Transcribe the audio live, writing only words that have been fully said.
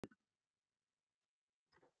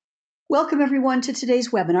Welcome everyone to today's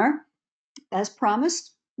webinar. As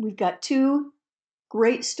promised, we've got two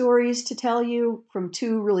great stories to tell you from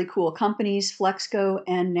two really cool companies, Flexco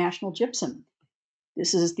and National Gypsum.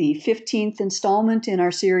 This is the 15th installment in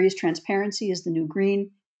our series, Transparency is the New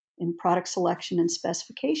Green in Product Selection and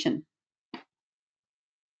Specification.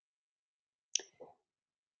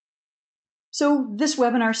 So this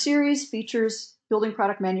webinar series features building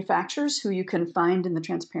product manufacturers who you can find in the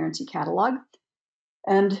Transparency catalog.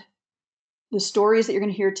 And the stories that you're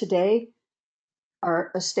going to hear today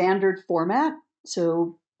are a standard format.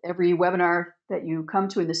 So every webinar that you come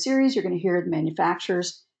to in the series, you're going to hear the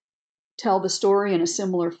manufacturers tell the story in a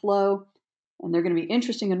similar flow. And they're going to be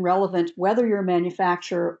interesting and relevant whether you're a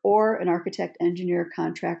manufacturer or an architect, engineer,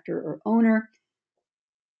 contractor, or owner,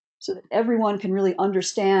 so that everyone can really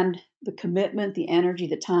understand the commitment, the energy,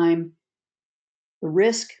 the time, the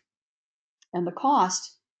risk, and the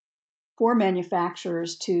cost for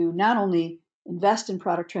manufacturers to not only invest in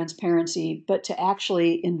product transparency, but to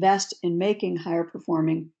actually invest in making higher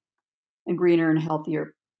performing and greener and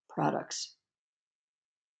healthier products.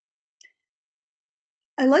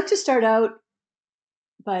 I like to start out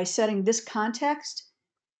by setting this context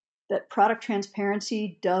that product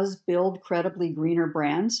transparency does build credibly greener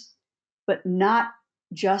brands, but not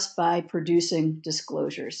just by producing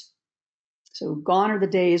disclosures. So gone are the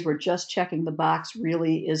days where just checking the box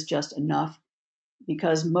really is just enough,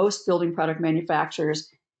 because most building product manufacturers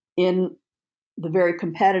in the very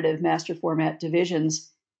competitive master format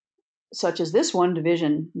divisions, such as this one,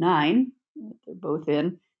 Division 9, they're both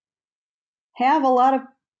in, have a lot of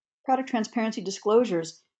product transparency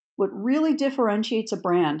disclosures. What really differentiates a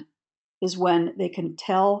brand is when they can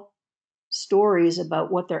tell stories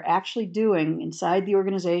about what they're actually doing inside the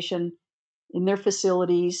organization, in their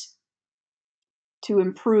facilities, to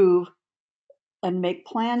improve and make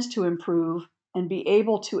plans to improve and be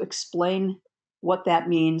able to explain what that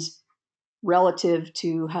means relative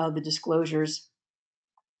to how the disclosures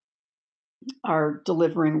are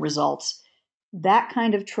delivering results. That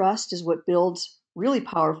kind of trust is what builds really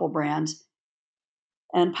powerful brands,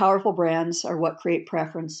 and powerful brands are what create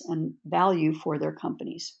preference and value for their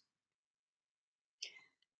companies.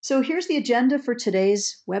 So here's the agenda for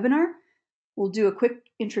today's webinar. We'll do a quick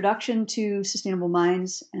introduction to Sustainable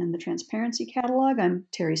Minds and the Transparency Catalog. I'm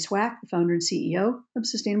Terry Swack, the founder and CEO of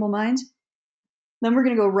Sustainable Minds. Then we're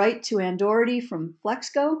going to go right to Ann Doherty from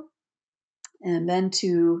Flexco, and then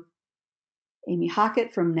to Amy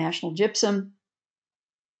Hockett from National Gypsum.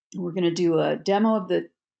 We're going to do a demo of the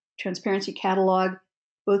Transparency Catalog,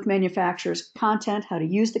 both manufacturers' content, how to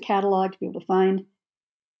use the catalog to be able to find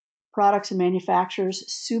products and manufacturers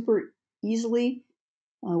super easily,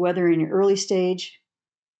 whether in your early stage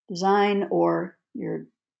design or you're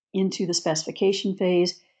into the specification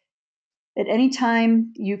phase. At any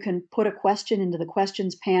time, you can put a question into the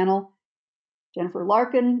questions panel. Jennifer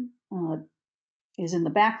Larkin is in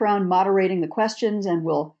the background moderating the questions, and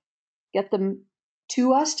will get them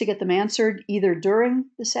to us to get them answered either during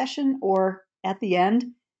the session or at the end.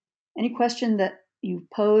 Any question that you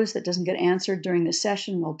pose that doesn't get answered during the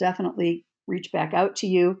session, we'll definitely reach back out to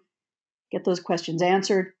you, get those questions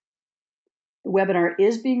answered. The webinar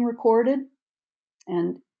is being recorded,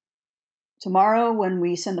 and tomorrow when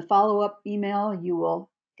we send the follow-up email, you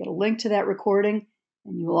will get a link to that recording,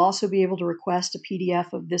 and you will also be able to request a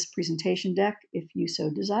PDF of this presentation deck if you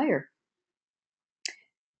so desire.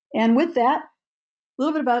 And with that, a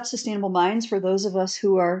little bit about Sustainable Minds for those of us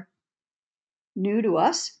who are new to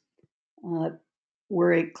us.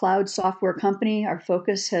 We're a cloud software company. Our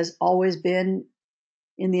focus has always been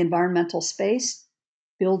in the environmental space,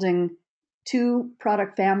 building two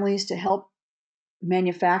product families to help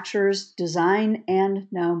manufacturers design and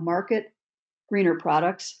now market greener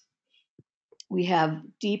products. We have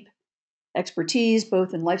deep expertise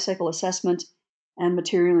both in life cycle assessment and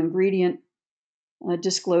material ingredient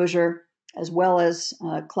disclosure, as well as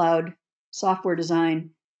cloud software design.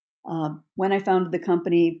 When I founded the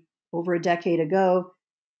company over a decade ago,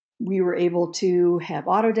 we were able to have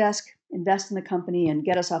Autodesk invest in the company and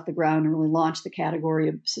get us off the ground and really launch the category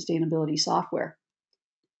of sustainability software.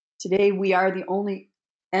 Today, we are the only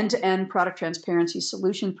end-to-end product transparency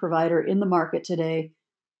solution provider in the market today,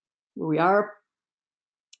 where we are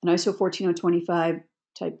an ISO 14025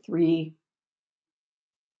 Type 3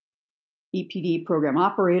 EPD program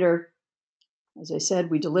operator. As I said,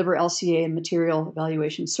 we deliver LCA and material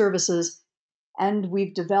evaluation services, and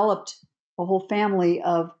we've developed a whole family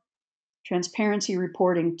of transparency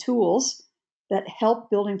reporting tools that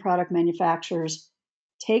help building product manufacturers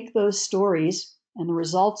take those stories and the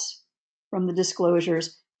results from the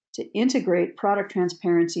disclosures to integrate product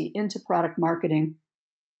transparency into product marketing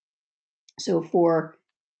So for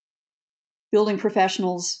building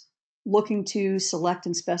professionals looking to select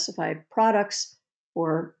and specify products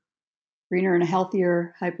for greener and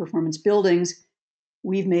healthier high-performance buildings,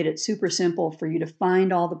 we've made it super simple for you to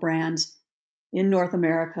find all the brands in North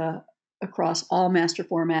America across all master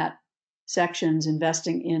format sections,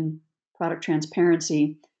 investing in product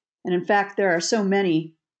transparency. And in fact, there are so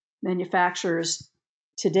many manufacturers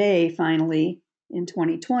today, finally, in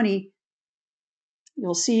 2020,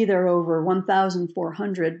 you'll see there are over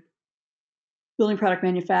 1,400 building product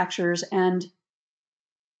manufacturers and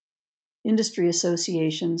industry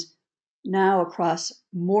associations now across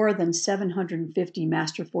more than 750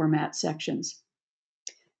 master format sections.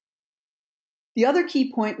 The other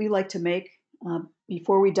key point we like to make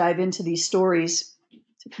before we dive into these stories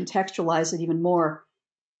to contextualize it even more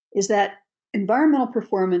is that environmental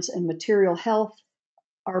performance and material health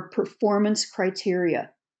are performance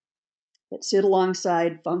criteria that sit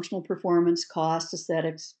alongside functional performance, cost,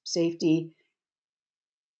 aesthetics, safety.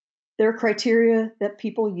 They're criteria that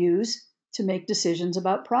people use to make decisions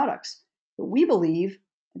about products. But we believe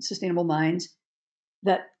in Sustainable Minds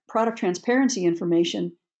that product transparency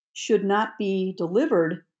information should not be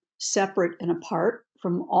delivered separate and apart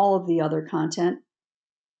from all of the other content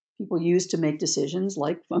people use to make decisions,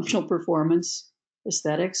 like functional performance,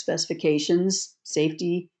 aesthetics, specifications,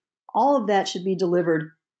 safety. All of that should be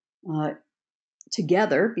delivered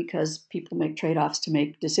together because people make trade-offs to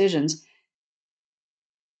make decisions.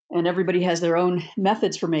 And everybody has their own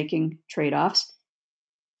methods for making trade-offs.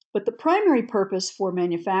 But the primary purpose for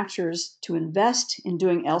manufacturers to invest in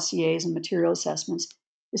doing LCAs and material assessments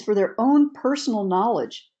is for their own personal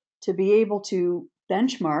knowledge, to be able to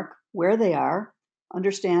benchmark where they are,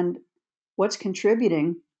 understand what's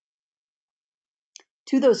contributing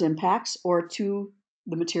to those impacts or to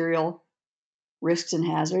the material risks and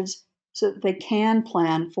hazards, so that they can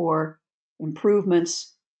plan for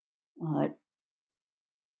improvements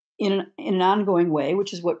in an ongoing way,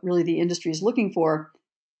 which is what really the industry is looking for.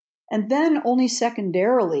 And then only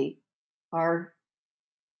secondarily are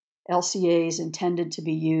LCAs intended to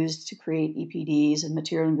be used to create EPDs and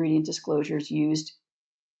material ingredient disclosures used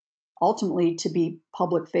ultimately to be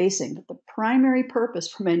public facing. But the primary purpose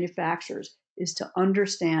for manufacturers is to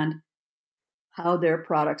understand how their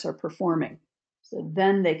products are performing. So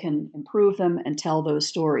then they can improve them and tell those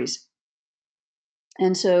stories.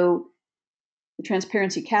 And so the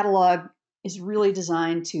Transparency Catalog is really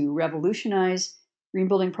designed to revolutionize green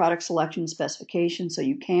building product selection specification, so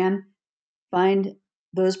you can find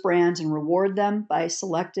those brands and reward them by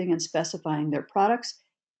selecting and specifying their products.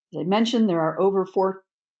 As I mentioned, there are over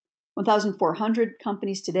 1,400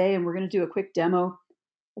 companies today, and we're going to do a quick demo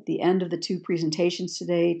at the end of the two presentations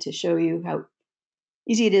today to show you how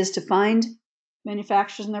easy it is to find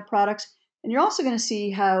manufacturers and their products. And you're also going to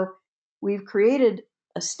see how we've created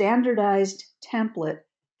a standardized template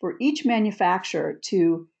for each manufacturer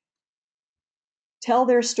to tell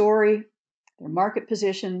their story, their market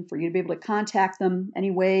position, for you to be able to contact them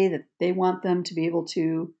any way that they want them to be able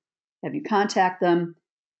to have you contact them.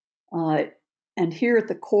 And here at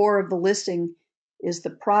the core of the listing is the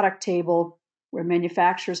product table where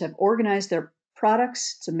manufacturers have organized their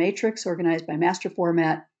products. It's a matrix organized by master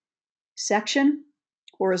format section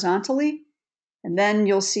horizontally. And then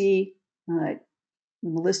you'll see when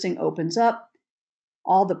the listing opens up,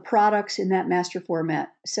 all the products in that master format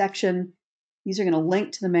section. These are going to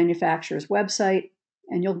link to the manufacturer's website,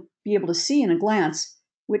 and you'll be able to see in a glance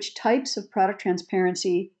which types of product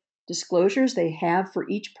transparency disclosures they have for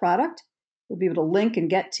each product. You'll be able to link and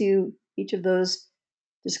get to each of those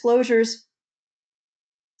disclosures.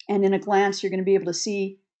 And in a glance, you're going to be able to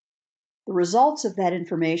see the results of that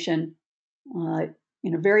information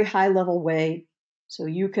in a very high level way. So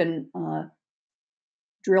you can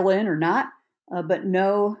drill in or not, but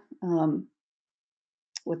know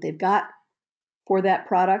what they've got for that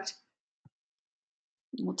product.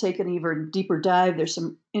 We'll take an even deeper dive. There's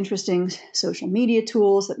some interesting social media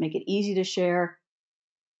tools that make it easy to share.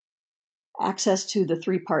 Access to the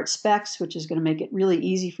 3-part specs, which is going to make it really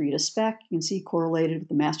easy for you to spec. You can see correlated with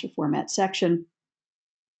the master format section.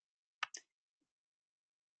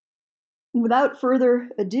 Without further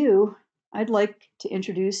ado, I'd like to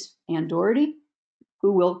introduce Ann Doherty,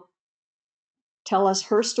 who will tell us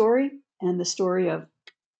her story and the story of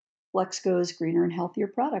Flexco's greener and healthier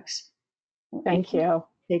products. Thank you.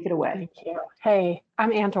 Take it away. Thank you. Hey,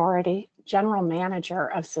 I'm Ann Doherty, General Manager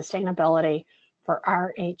of Sustainability for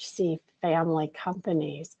RHC family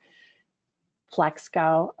companies.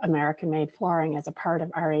 Flexco, American Made Flooring, is a part of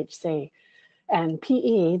RHC. And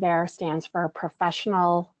PE there stands for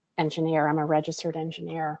Professional Engineer. I'm a registered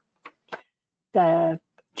engineer. The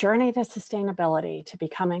journey to sustainability, to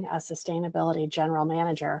becoming a sustainability general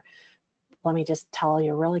manager, let me just tell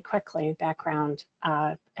you really quickly, background,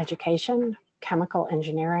 education, chemical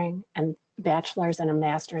engineering, and bachelor's and a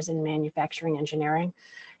master's in manufacturing engineering,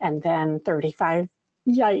 and then 35,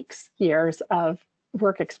 yikes, years of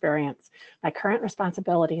work experience. My current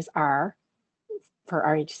responsibilities are, for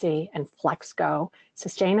RHC and Flexco,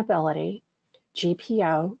 sustainability,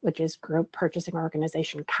 GPO, which is Group Purchasing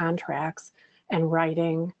Organization contracts, and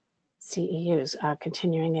writing CEUs,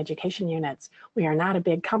 continuing education units. We are not a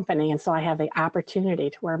big company, and so I have the opportunity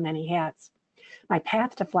to wear many hats. My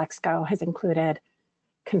path to Flexco has included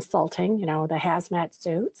consulting, the hazmat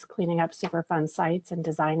suits, cleaning up Superfund sites, and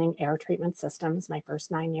designing air treatment systems my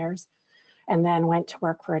first 9 years, and then went to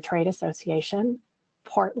work for a trade association,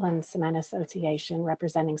 Portland Cement Association,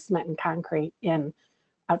 representing cement and concrete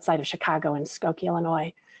outside of Chicago in Skokie,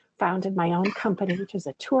 Illinois. Founded my own company, which is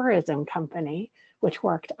a tourism company, which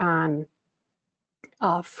worked on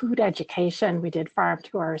food education. We did farm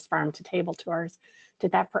tours, farm to table tours,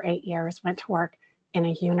 did that for 8 years, went to work in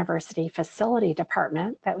a university facility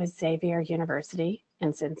department that was Xavier University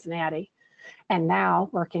in Cincinnati, and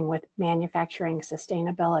now working with manufacturing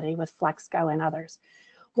sustainability with Flexco and others.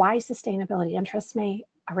 Why sustainability interests me?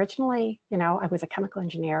 Originally, I was a chemical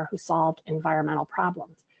engineer who solved environmental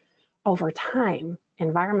problems. Over time,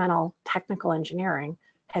 environmental technical engineering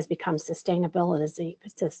has become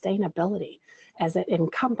sustainability as it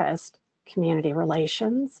encompassed community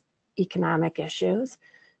relations, economic issues,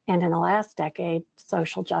 and in the last decade,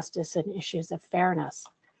 social justice and issues of fairness.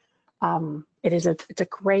 It's a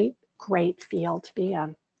great field to be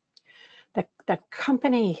in. The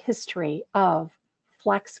company history of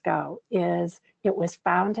Flexco is it was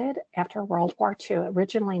founded after World War II,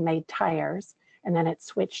 originally made tires, and then it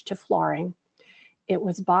switched to flooring. It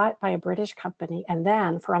was bought by a British company, and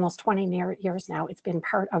then for almost 20 years now, it's been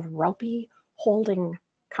part of Ropey Holding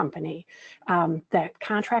Company. That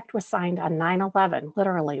contract was signed on 9/11,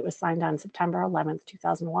 literally, it was signed on September 11th,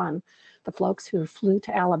 2001. The folks who flew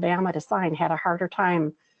to Alabama to sign had a harder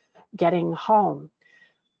time getting home.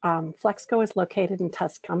 Flexco is located in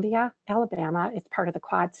Tuscumbia, Alabama. It's part of the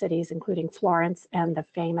Quad Cities, including Florence and the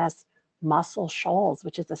famous Muscle Shoals,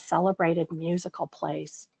 which is a celebrated musical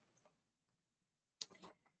place.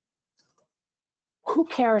 Who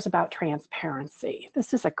cares about transparency?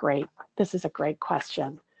 This is a great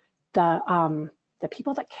question. The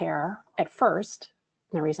people that care at first,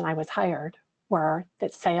 and the reason I was hired, were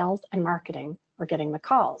that sales and marketing were getting the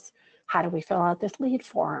calls. How do we fill out this lead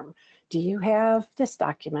form? Do you have this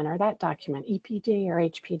document or that document, EPD or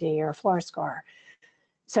HPD or floor score?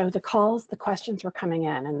 So the calls, the questions were coming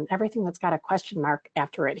in, and everything that's got a question mark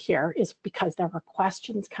after it here is because there were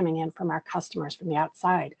questions coming in from our customers from the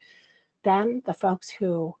outside. Then the folks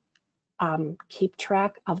who keep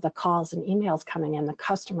track of the calls and emails coming in, the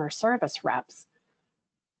customer service reps,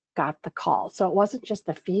 got the call. So it wasn't just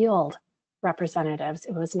the field representatives,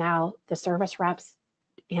 it was now the service reps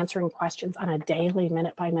answering questions on a daily,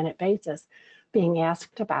 minute-by-minute basis, being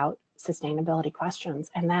asked about sustainability questions.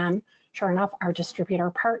 And then, sure enough, our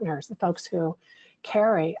distributor partners, the folks who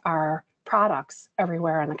carry our products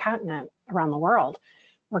everywhere on the continent, around the world,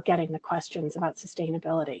 were getting the questions about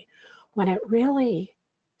sustainability. When it really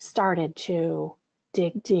started to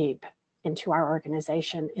dig deep into our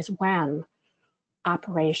organization is when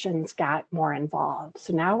operations got more involved.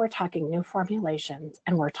 So now we're talking new formulations,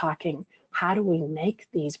 and we're talking how do we make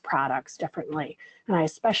these products differently? And I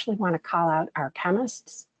especially want to call out our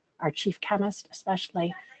chemists, our chief chemist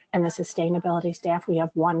especially, and the sustainability staff. We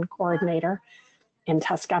have one coordinator in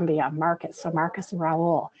Tuscumbia, Marcus. So Marcus and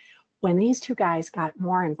Raul. When these two guys got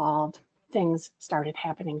more involved, things started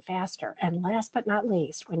happening faster. And last but not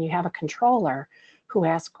least, when you have a controller who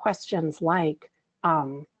asks questions like,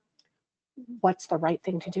 what's the right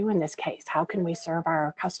thing to do in this case? How can we serve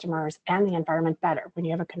our customers and the environment better? When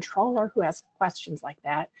you have a controller who asks questions like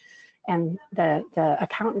that, and the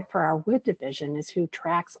accountant for our wood division is who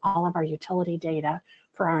tracks all of our utility data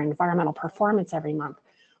for our environmental performance every month.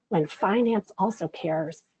 When finance also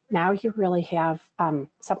cares, now you really have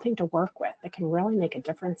something to work with that can really make a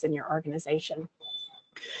difference in your organization.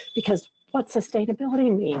 Because what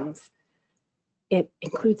sustainability means, it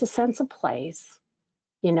includes a sense of place,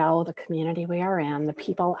 the community we are in, the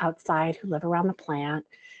people outside who live around the plant,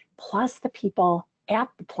 plus the people at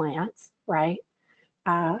the plants, right?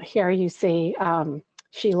 Here you see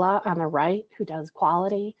Sheila on the right, who does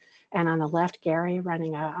quality, and on the left, Gary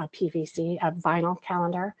running a PVC, a vinyl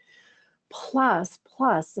calendar. Plus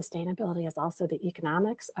sustainability is also the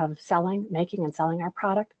economics of making and selling our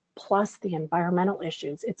product, plus the environmental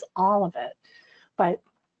issues. It's all of it. But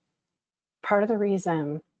part of the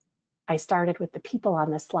reason I started with the people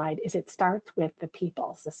on this slide is it starts with the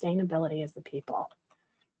people. Sustainability is the people.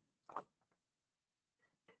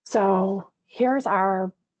 So here's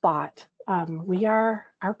our thought.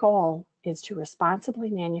 Our goal is to responsibly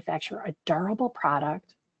manufacture a durable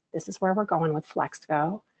product. This is where we're going with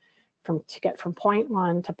Flexco, to get from point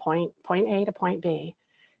one to point A to point B,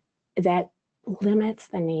 that limits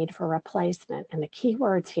the need for replacement. And the key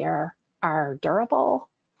words here are durable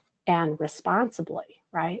and responsibly,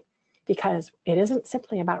 right? Because it isn't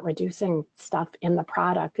simply about reducing stuff in the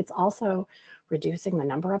product, it's also reducing the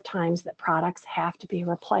number of times that products have to be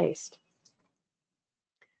replaced.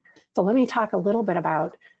 So let me talk a little bit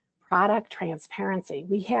about product transparency.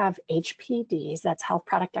 We have HPDs, that's health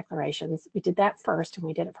product declarations. We did that first, and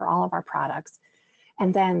we did it for all of our products.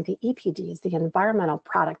 And then the EPDs, the environmental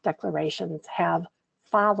product declarations, have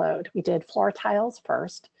followed. We did floor tiles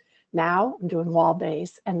first. Now I'm doing wall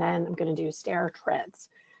base, and then I'm going to do stair treads.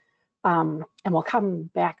 And we'll come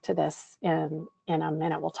back to this in a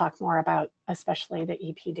minute. We'll talk more about especially the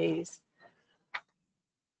EPDs.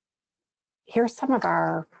 Here's some of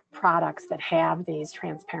our products that have these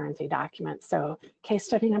transparency documents. So case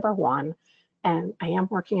study number 1, and I am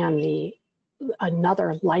working on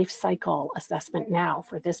another life cycle assessment now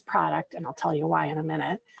for this product, and I'll tell you why in a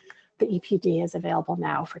minute. The EPD is available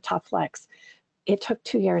now for ToughFlex. It took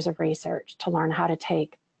 2 years of research to learn how to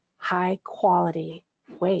take high quality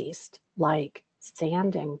waste like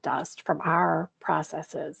sanding dust from our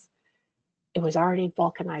processes. It was already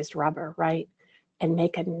vulcanized rubber, right? And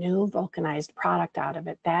make a new vulcanized product out of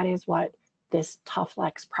it. That is what this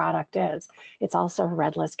ToughFlex product is. It's also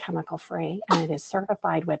redless, chemical free, and it is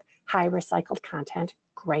certified with high recycled content,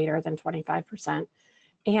 greater than 25%,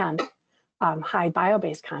 and high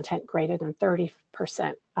bio-based content, greater than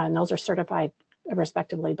 30%. And those are certified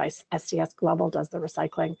respectively by SCS Global, does the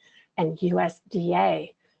recycling, and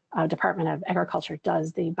USDA, Department of Agriculture,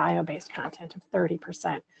 does the bio-based content of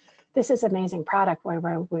 30%. This is an amazing product where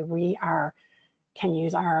we can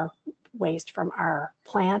use our waste from our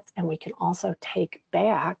plants, and we can also take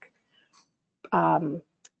back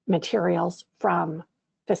materials from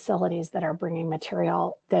facilities that are bringing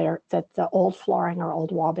material that the old flooring or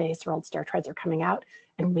old wall base or old stair treads are coming out,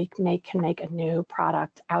 and we can make a new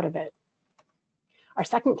product out of it. Our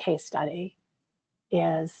second case study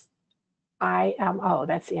is IMO,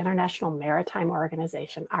 that's the International Maritime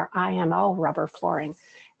Organization, our IMO rubber flooring.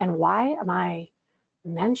 And why am I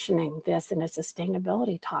mentioning this in a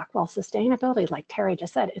sustainability talk? Well, sustainability, like Terry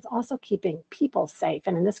just said, is also keeping people safe,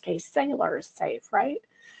 and in this case, sailors safe, right?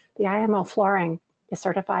 The IMO flooring is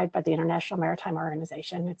certified by the International Maritime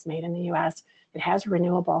Organization. It's made in the US. It has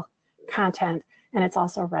renewable content, and it's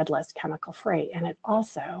also redless, chemical free. And it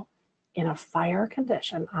also, in a fire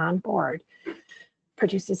condition on board,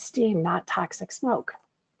 produces steam, not toxic smoke.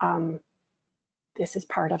 This is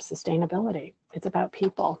part of sustainability. It's about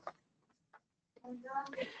people.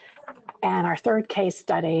 And our third case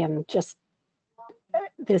study, and just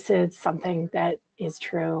this is something that is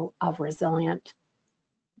true of resilient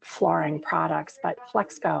flooring products, but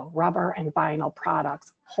Flexco rubber and vinyl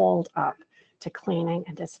products hold up to cleaning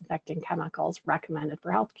and disinfecting chemicals recommended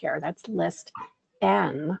for healthcare. That's list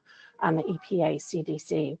N on the EPA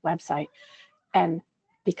CDC website. And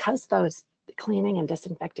because those cleaning and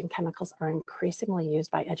disinfecting chemicals are increasingly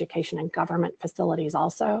used by education and government facilities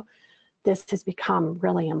also, this has become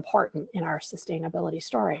really important in our sustainability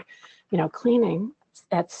story. You know, cleaning,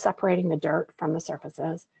 that's separating the dirt from the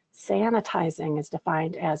surfaces. Sanitizing is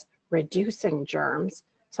defined as reducing germs.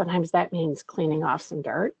 Sometimes that means cleaning off some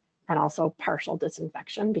dirt, and also partial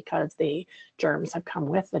disinfection because the germs have come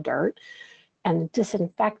with the dirt. And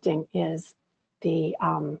disinfecting is the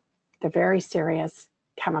very serious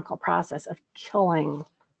chemical process of killing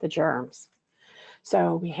the germs.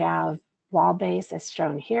 So we have wall base as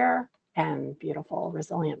shown here, and beautiful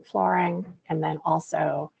resilient flooring, and then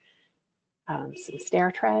also some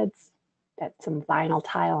stair treads, that's some vinyl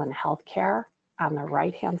tile and healthcare on the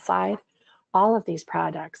right-hand side. All of these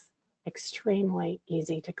products, extremely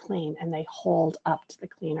easy to clean, and they hold up to the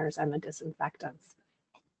cleaners and the disinfectants.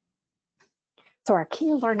 So our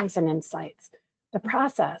key learnings and insights, the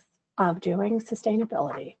process of doing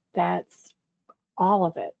sustainability, that's all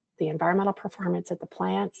of it, the environmental performance at the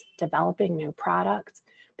plants, developing new products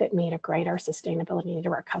that meet a greater sustainability need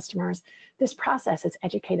of our customers. This process has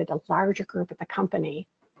educated a larger group at the company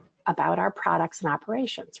about our products and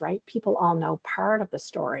operations, right? People all know part of the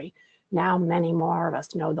story. Now many more of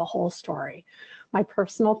us know the whole story. My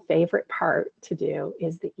personal favorite part to do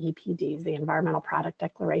is the EPDs, the environmental product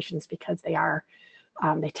declarations, because they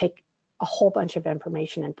take a whole bunch of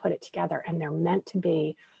information and put it together, and they're meant to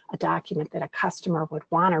be a document that a customer would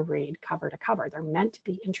want to read cover to cover. They're meant to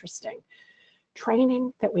be interesting.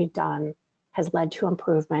 Training that we've done has led to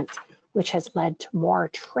improvement, which has led to more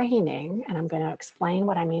training, and I'm going to explain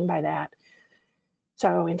what I mean by that.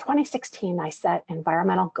 So in 2016, I set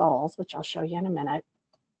environmental goals, which I'll show you in a minute,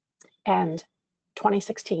 and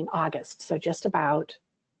 2016, August, so just about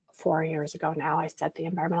 4 years ago now, I set the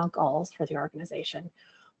environmental goals for the organization.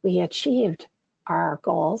 We achieved our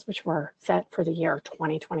goals, which were set for the year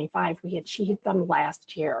 2025. We achieved them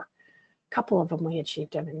last year. A couple of them, we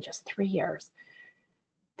achieved them in just 3 years.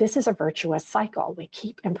 This is a virtuous cycle. We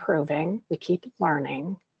keep improving, we keep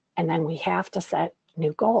learning, and then we have to set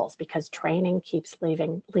new goals because training keeps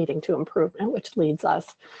leading to improvement, which leads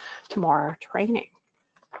us to more training.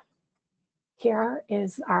 Here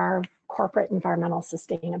is our corporate environmental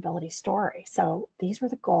sustainability story. So these were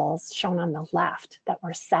the goals shown on the left that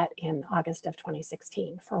were set in August of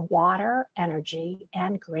 2016. For water, energy,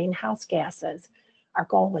 and greenhouse gases, our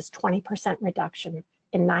goal was 20% reduction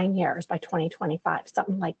in 9 years by 2025,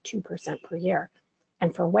 something like 2% per year.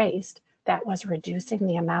 And for waste, that was reducing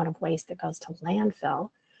the amount of waste that goes to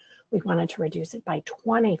landfill. We wanted to reduce it by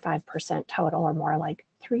 25% total, or more like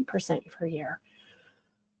 3% per year.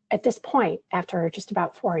 At this point, after just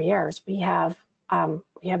about 4 years, we have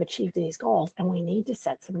achieved these goals, and we need to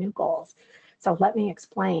set some new goals. So let me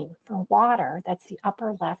explain. For water, that's the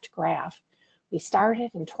upper left graph. We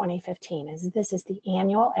started in 2015, as this is the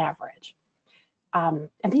annual average. And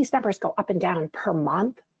these numbers go up and down per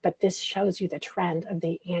month, but this shows you the trend of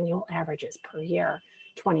the annual averages per year,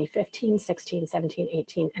 2015, 16, 17,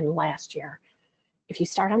 18, and last year. If you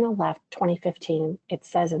start on the left, 2015, it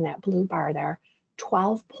says in that blue bar there,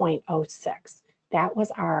 12.06. That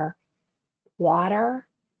was our water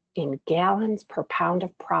in gallons per pound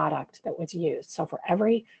of product that was used. So for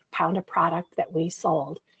every pound of product that we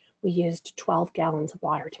sold, we used 12 gallons of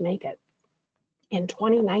water to make it. In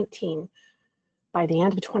 2019, by the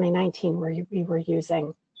end of 2019, we were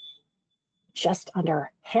using just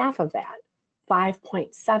under half of that,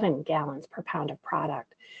 5.7 gallons per pound of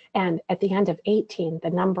product. And at the end of 18, the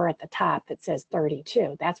number at the top that says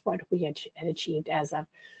 32, that's what we had achieved as of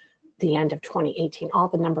the end of 2018. All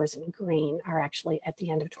the numbers in green are actually at the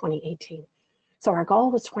end of 2018. So our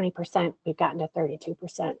goal was 20%, we've gotten to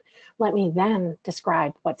 32%. Let me then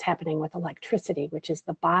describe what's happening with electricity, which is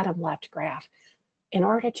the bottom left graph. In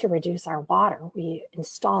order to reduce our water, we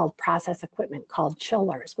installed process equipment called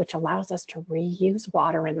chillers, which allows us to reuse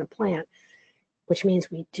water in the plant, which means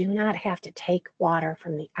we do not have to take water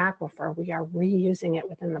from the aquifer. We are reusing it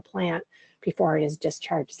within the plant before it is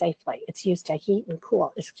discharged safely. It's used to heat and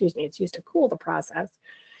cool, it's used to cool the process.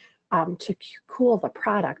 To cool the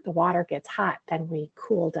product, the water gets hot, then we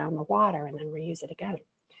cool down the water and then reuse it again.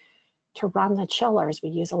 To run the chillers, we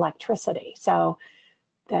use electricity. So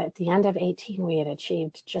at the end of 18, we had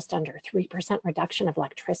achieved just under 3% reduction of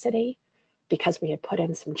electricity because we had put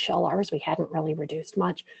in some chillers. We hadn't really reduced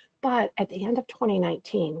much. But at the end of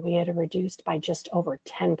 2019, we had reduced by just over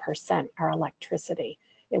 10% our electricity.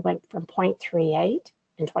 It went from 0.38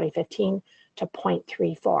 in 2015 to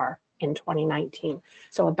 0.34 in 2019.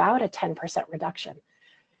 So about a 10% reduction.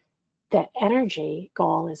 The energy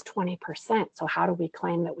goal is 20%. So how do we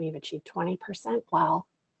claim that we've achieved 20%? Well,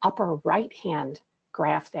 upper right-hand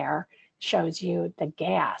graph there shows you the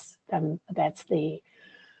gas. That's the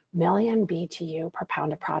million BTU per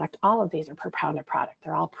pound of product. All of these are per pound of product.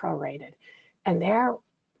 They're all prorated. And there,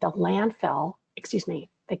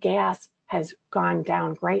 the gas has gone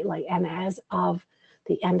down greatly. And as of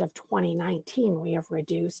the end of 2019, we have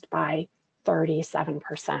reduced by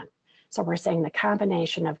 37%. So we're saying the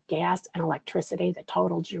combination of gas and electricity, the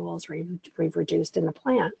total joules we've reduced in the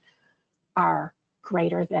plant, are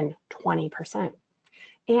greater than 20%.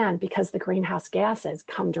 And because the greenhouse gases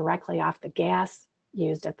come directly off the gas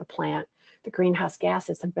used at the plant, the greenhouse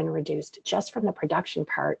gases have been reduced just from the production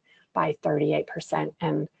part by 38%.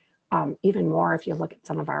 And even more if you look at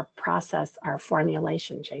some of our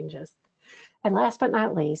formulation changes. And last but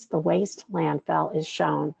not least, the waste landfill is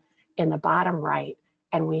shown in the bottom right,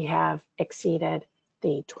 and we have exceeded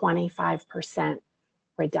the 25%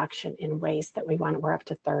 reduction in waste that we want. We're up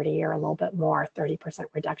to 30 or a little bit more, 30%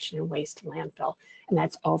 reduction in waste landfill, and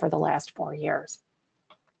that's over the last 4 years.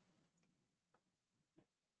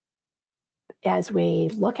 As we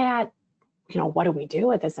look at, what do we do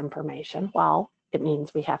with this information? Well, it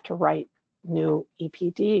means we have to write new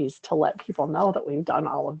EPDs to let people know that we've done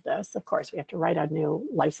all of this. Of course, we have to write a new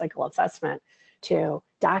life cycle assessment to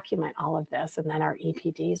document all of this, and then our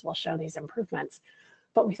EPDs will show these improvements.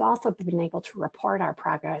 But we've also been able to report our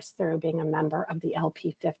progress through being a member of the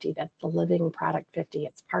LP50, that's the Living Product 50.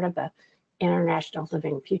 It's part of the International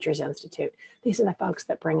Living Futures Institute. These are the folks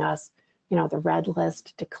that bring us, the red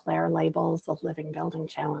list, declare labels, the Living Building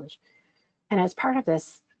Challenge. And as part of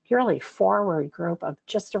this purely forward group of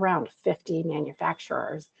just around 50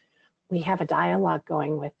 manufacturers, we have a dialogue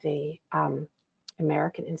going with the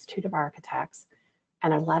American Institute of Architects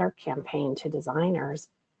and a letter campaign to designers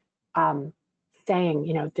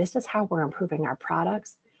saying, this is how we're improving our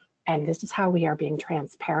products, and this is how we are being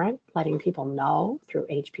transparent, letting people know through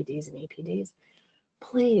HPDs and APDs.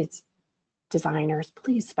 Please, designers,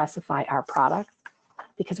 please specify our products,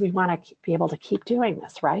 because we want to be able to keep doing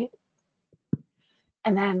this, right?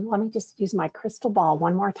 And then let me just use my crystal ball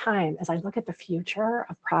one more time. As I look at the future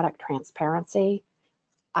of product transparency,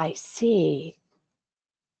 I see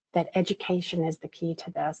that education is the key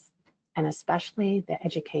to this, and especially the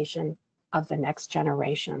education of the next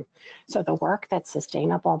generation. So the work that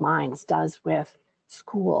Sustainable Minds does with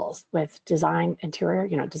schools, with design, interior,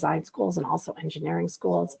 design schools, and also engineering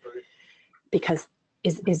schools, because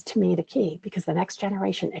is to me the key, because the next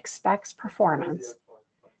generation expects performance,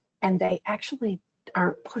 and they actually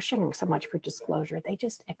aren't pushing so much for disclosure. They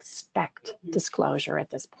just expect disclosure at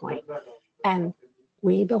this point. And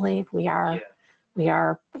we believe we are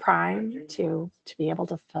primed to be able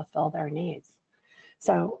to fulfill their needs.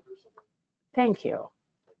 So thank you.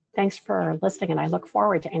 Thanks for listening, and I look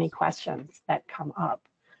forward to any questions that come up.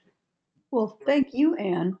 Well, thank you,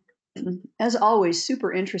 Anne. As always,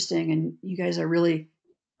 super interesting, and you guys are really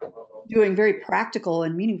doing very practical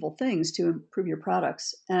and meaningful things to improve your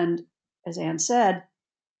products. And as Anne said,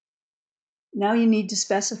 now you need to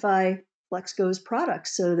specify Flexco's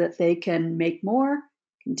products so that they can make more,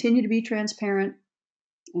 continue to be transparent,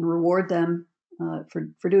 and reward them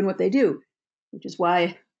for doing what they do, which is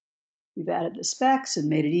why we've added the specs and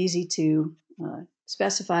made it easy to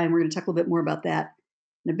specify. And we're going to talk a little bit more about that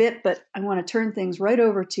in a bit, but I want to turn things right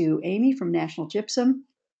over to Amy from National Gypsum.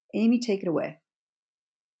 Amy, take it away.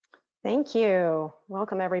 Thank you.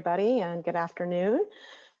 Welcome, everybody, and good afternoon.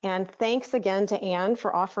 And thanks again to Anne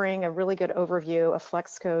for offering a really good overview of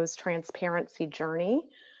Flexco's transparency journey.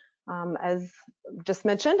 As just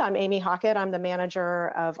mentioned, I'm Amy Hockett. I'm the manager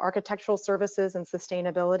of architectural services and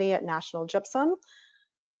sustainability at National Gypsum.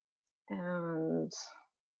 And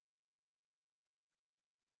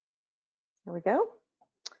there we go.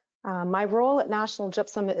 My role at National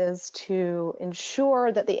Gypsum is to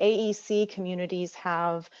ensure that the AEC communities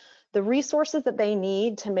have the resources that they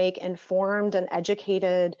need to make informed and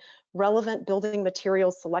educated, relevant building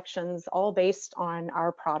materials selections, all based on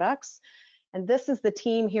our products. And this is the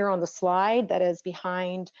team here on the slide that is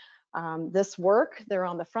behind this work. They're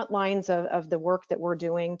on the front lines of the work that we're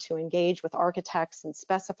doing to engage with architects and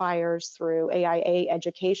specifiers through AIA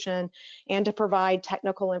education, and to provide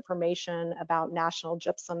technical information about National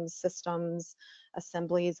Gypsum systems,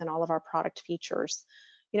 assemblies, and all of our product features.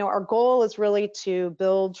 Our goal is really to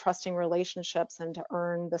build trusting relationships and to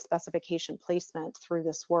earn the specification placement through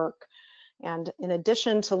this work. And in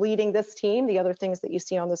addition to leading this team, the other things that you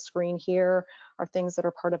see on the screen here are things that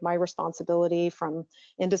are part of my responsibility, from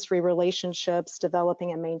industry relationships,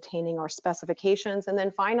 developing and maintaining our specifications. And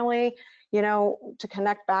then finally, to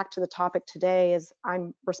connect back to the topic today, is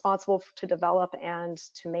I'm responsible to develop and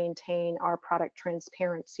to maintain our product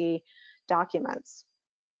transparency documents.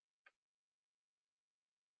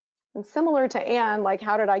 And similar to Anne, like,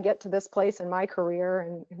 how did I get to this place in my career,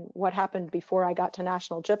 and what happened before I got to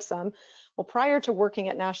National Gypsum? Well, prior to working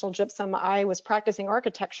at National Gypsum, I was practicing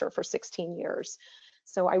architecture for 16 years.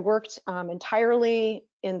 So I worked entirely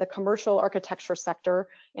in the commercial architecture sector,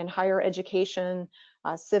 in higher education,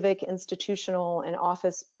 civic, institutional, and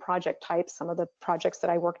office project types. Some of the projects that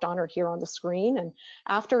I worked on are here on the screen. And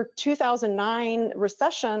after 2009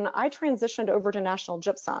 recession, I transitioned over to National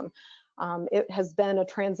Gypsum. It has been a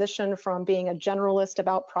transition from being a generalist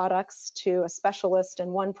about products to a specialist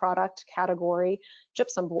in one product category,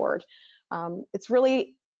 gypsum board. It's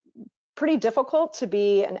really pretty difficult to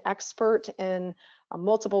be an expert in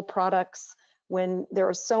multiple products when there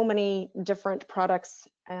are so many different products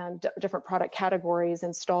and different product categories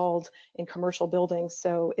installed in commercial buildings.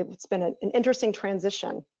 So it's been an interesting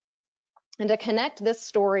transition. And to connect this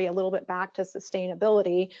story a little bit back to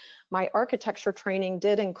sustainability, my architecture training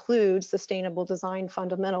did include sustainable design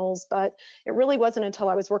fundamentals, but it really wasn't until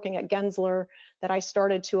I was working at Gensler that I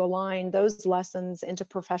started to align those lessons into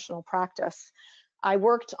professional practice. I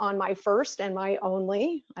worked on my first and my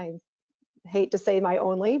only, I hate to say my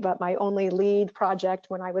only, but my only lead project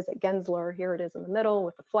when I was at Gensler. Here it is in the middle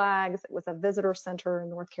with the flags. It was a visitor center in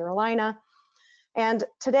North Carolina. And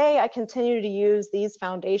today I continue to use these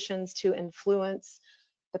foundations to influence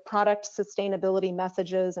the product sustainability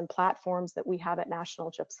messages and platforms that we have at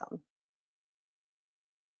National Gypsum.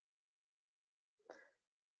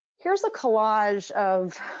 Here's a collage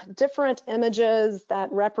of different images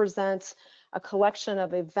that represent a collection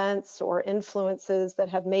of events or influences that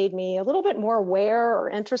have made me a little bit more aware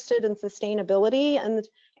or interested in sustainability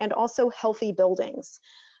and also healthy buildings.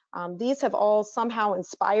 These have all somehow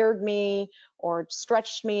inspired me or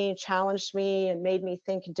stretched me, challenged me, and made me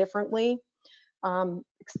think differently.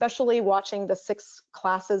 Especially watching the 6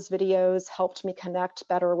 classes videos helped me connect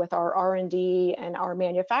better with our R&D and our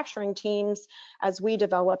manufacturing teams as we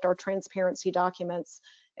developed our transparency documents,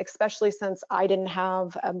 especially since I didn't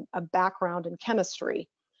have a background in chemistry.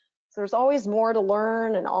 So there's always more to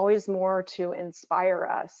learn and always more to inspire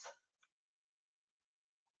us.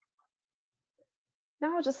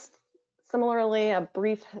 Now, just similarly, a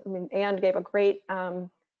brief, Anne gave a great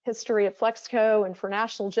history of Flexco and for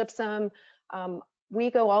National Gypsum. We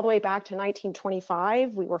go all the way back to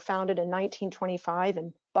 1925. We were founded in 1925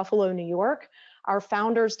 in Buffalo, New York. Our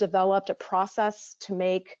founders developed a process to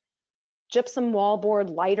make gypsum wallboard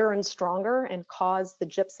lighter and stronger and cause the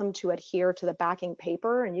gypsum to adhere to the backing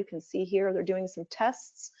paper. And you can see here they're doing some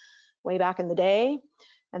tests way back in the day.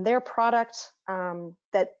 And their product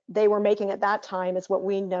that they were making at that time is what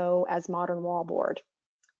we know as modern wallboard.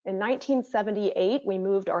 In 1978, we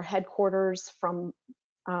moved our headquarters from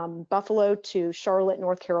Buffalo to Charlotte,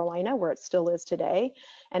 North Carolina, where it still is today.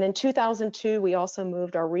 And in 2002, we also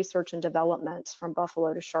moved our research and development from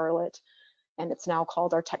Buffalo to Charlotte, and it's now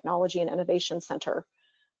called our Technology and Innovation Center.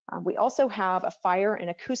 We also have a fire and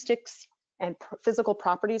acoustics and physical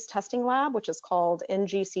properties testing lab, which is called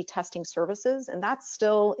NGC Testing Services, and that's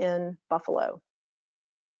still in Buffalo.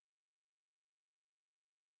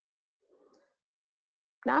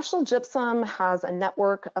 National Gypsum has a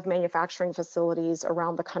network of manufacturing facilities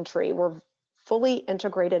around the country. We're a fully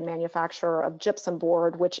integrated manufacturer of gypsum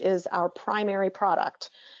board, which is our primary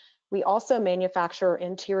product. We also manufacture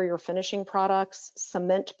interior finishing products,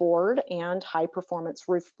 cement board, and high performance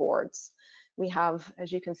roof boards. We have,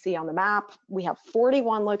 as you can see on the map, we have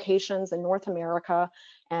 41 locations in North America,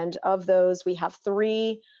 and of those, we have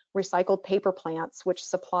 3 recycled paper plants, which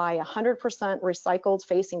supply 100% recycled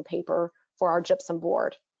facing paper for our gypsum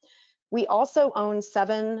board. We also own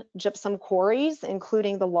 7 gypsum quarries,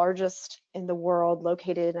 including the largest in the world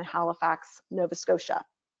located in Halifax, Nova Scotia.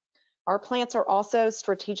 Our plants are also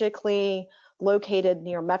strategically located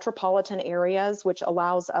near metropolitan areas, which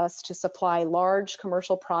allows us to supply large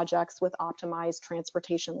commercial projects with optimized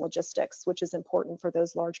transportation logistics, which is important for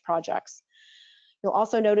those large projects. You'll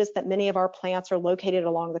also notice that many of our plants are located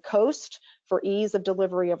along the coast for ease of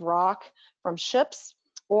delivery of rock from ships,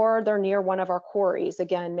 or they're near one of our quarries,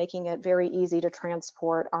 again, making it very easy to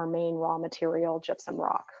transport our main raw material, gypsum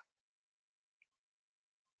rock.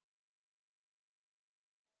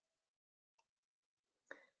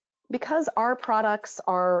 Because our products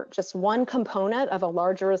are just one component of a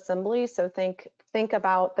larger assembly, so think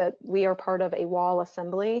about that we are part of a wall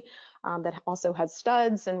assembly that also has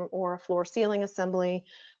studs or a floor ceiling assembly,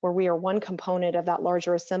 where we are one component of that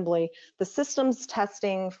larger assembly. The systems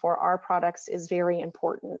testing for our products is very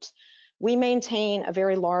important. We maintain a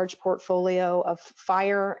very large portfolio of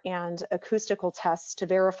fire and acoustical tests to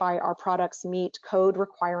verify our products meet code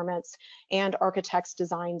requirements and architects'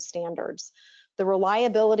 design standards. The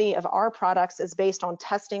reliability of our products is based on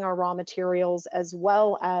testing our raw materials as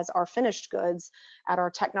well as our finished goods at our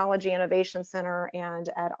Technology Innovation Center and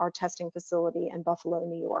at our testing facility in Buffalo,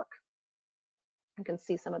 New York. You can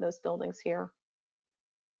see some of those buildings here.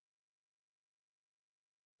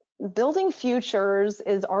 Building Futures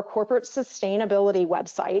is our corporate sustainability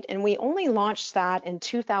website, and we only launched that in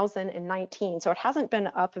 2019, so it hasn't been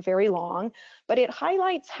up very long, but it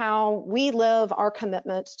highlights how we live our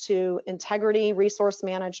commitment to integrity, resource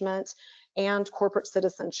management, and corporate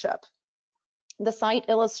citizenship. The site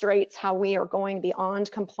illustrates how we are going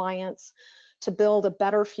beyond compliance to build a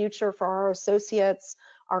better future for our associates,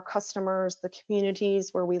 our customers, the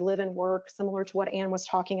communities where we live and work, similar to what Anne was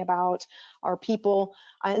talking about, our people,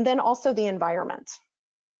 and then also the environment.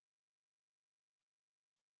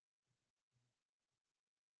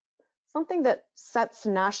 Something that sets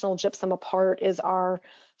National Gypsum apart is our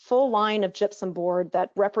full line of gypsum board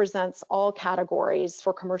that represents all categories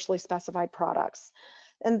for commercially specified products.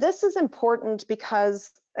 And this is important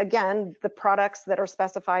because, again, the products that are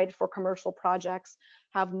specified for commercial projects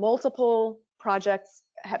have multiple projects,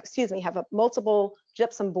 have a multiple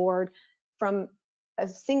gypsum board from a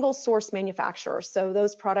single source manufacturer. So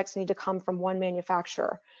those products need to come from one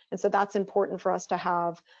manufacturer. And so that's important for us to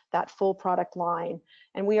have that full product line.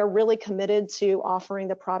 And we are really committed to offering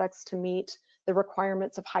the products to meet the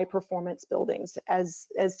requirements of high performance buildings. As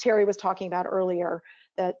Terry was talking about earlier,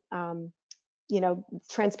 that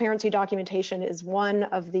transparency documentation is one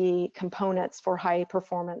of the components for high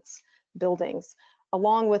performance buildings.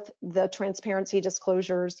 Along with the transparency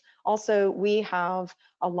disclosures, also we have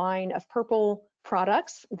a line of purple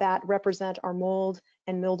products that represent our mold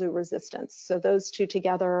and mildew resistance. So those two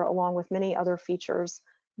together, along with many other features,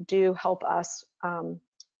 do help us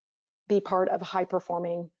be part of high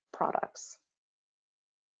performing products.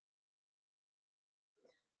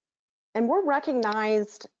 And we're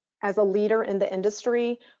recognized as a leader in the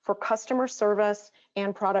industry for customer service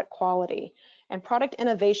and product quality. And product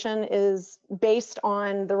innovation is based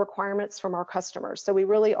on the requirements from our customers. So we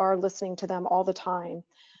really are listening to them all the time.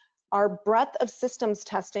 Our breadth of systems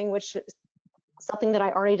testing, which is something that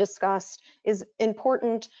I already discussed, is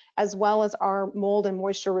important, as well as our mold and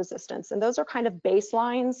moisture resistance. And those are kind of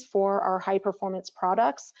baselines for our high performance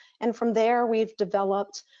products. And from there, we've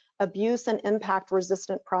developed abuse and impact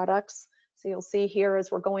resistant products. So you'll see here as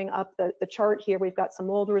we're going up the chart here, we've got some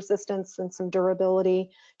mold resistance and some durability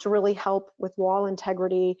to really help with wall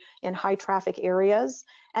integrity in high traffic areas.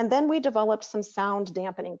 And then we developed some sound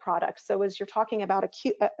dampening products. So as you're talking about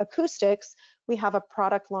acoustics, we have a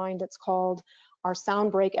product line that's called our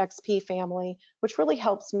SoundBreak XP family, which really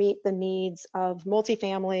helps meet the needs of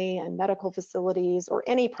multifamily and medical facilities or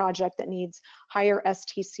any project that needs higher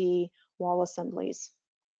STC wall assemblies.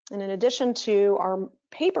 And in addition to our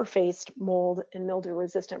paper-faced mold and mildew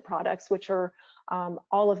resistant products, which are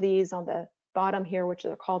all of these on the bottom here, which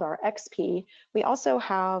are called our XP, we also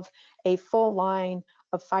have a full line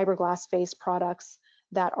of fiberglass-faced products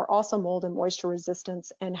that are also mold and moisture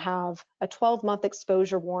resistant and have a 12-month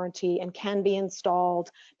exposure warranty and can be installed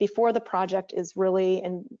before the project is really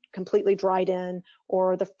and completely dried in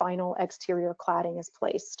or the final exterior cladding is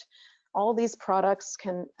placed. All these products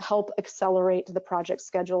can help accelerate the project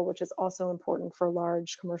schedule, which is also important for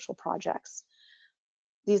large commercial projects.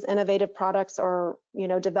 These innovative products are,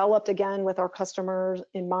 developed again with our customers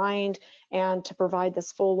in mind, and to provide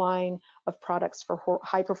this full line of products for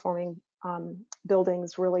high performing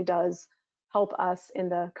buildings really does help us in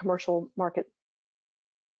the commercial market.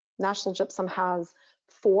 National Gypsum has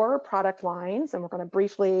 4 product lines, and we're going to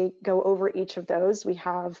briefly go over each of those. We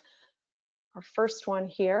have our first one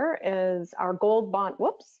here is our Gold Bond,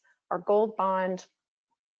 our Gold Bond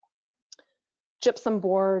gypsum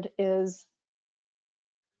board is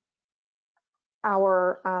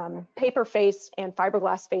our paper-faced and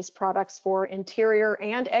fiberglass-faced products for interior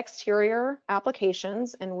and exterior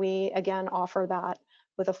applications. And we, again, offer that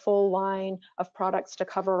with a full line of products to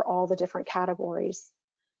cover all the different categories.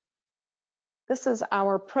 This is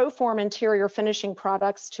our ProForm interior finishing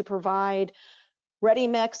products to provide ready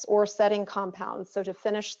mix or setting compounds, so to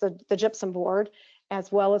finish the gypsum board,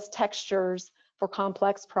 as well as textures for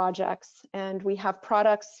complex projects. And we have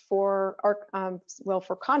products for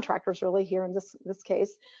for contractors really here in this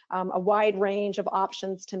case, a wide range of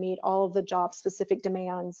options to meet all of the job specific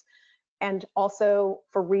demands and also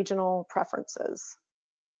for regional preferences.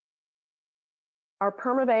 Our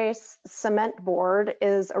PermaBase cement board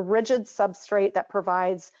is a rigid substrate that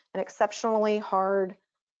provides an exceptionally hard,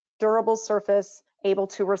 durable surface able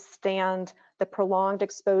to withstand the prolonged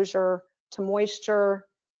exposure to moisture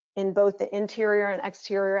in both the interior and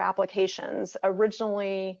exterior applications.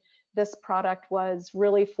 Originally, this product was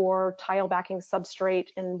really for tile backing substrate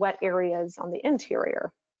in wet areas on the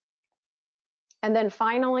interior. And then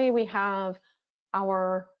finally, we have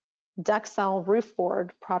our Dexel roof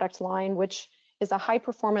board product line, which is a high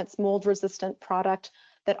performance mold resistant product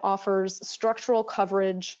that offers structural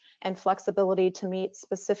coverage and flexibility to meet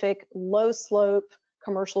specific low slope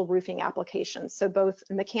commercial roofing applications. So both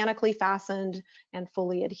mechanically fastened and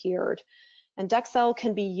fully adhered. And Dexel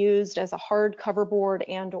can be used as a hard cover board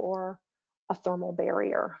and or a thermal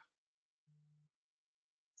barrier.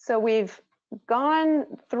 So we've gone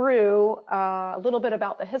through a little bit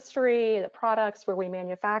about the history, the products, where we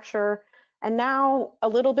manufacture, and now a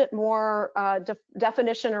little bit more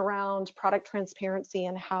definition around product transparency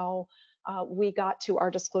and how we got to our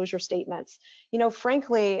disclosure statements.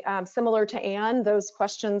 Frankly, similar to Anne, those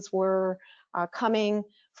questions were coming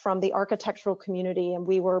from the architectural community, and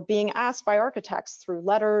we were being asked by architects through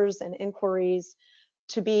letters and inquiries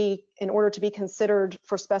in order to be considered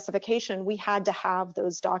for specification, we had to have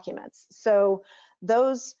those documents. So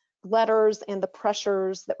those letters and the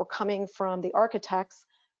pressures that were coming from the architects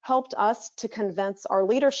helped us to convince our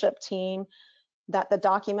leadership team that the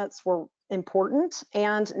documents were important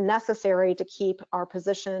and necessary to keep our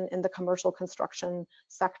position in the commercial construction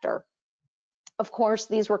sector. Of course,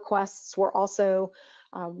 these requests were also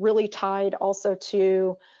really tied also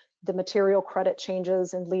to the material credit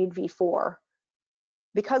changes in LEED v4.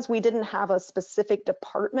 because we didn't have a specific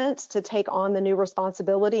department to take on the new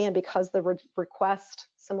responsibility, and because the request,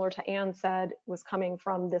 similar to Ann said, was coming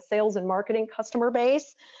from the sales and marketing customer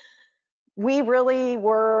base, we really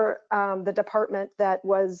were the department that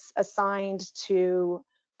was assigned to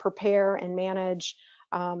prepare and manage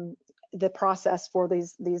the process for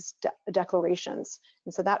these declarations.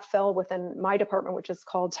 And so that fell within my department, which is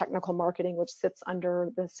called technical marketing, which sits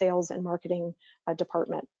under the sales and marketing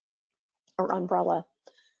department or umbrella.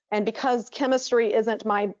 And because chemistry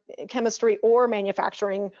or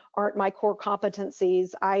manufacturing aren't my core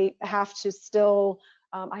competencies, I have to still,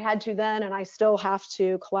 I had to then, and I still have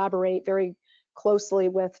to collaborate very closely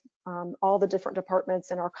with all the different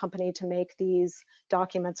departments in our company to make these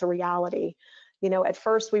documents a reality. You know, at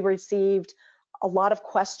first we received a lot of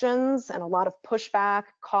questions and a lot of pushback,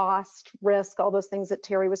 cost, risk, all those things that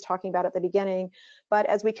Terry was talking about at the beginning. But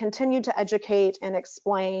as we continued to educate and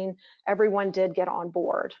explain, everyone did get on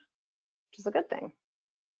board, which is a good thing.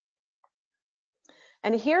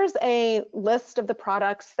 And here's a list of the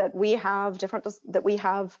products that we have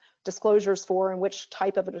disclosures for, and which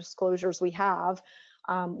type of disclosures we have.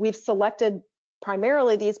 We've selected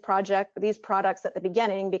primarily these products at the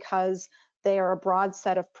beginning because they are a broad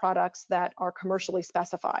set of products that are commercially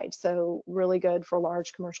specified, so really good for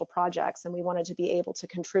large commercial projects, and we wanted to be able to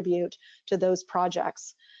contribute to those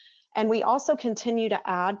projects. And we also continue to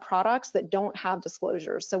add products that don't have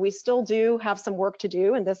disclosures, so we still do have some work to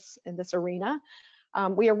do in this arena.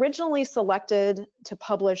 We originally selected to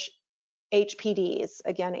publish HPDs.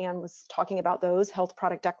 Again, Ann was talking about those, health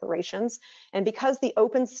product declarations. And because the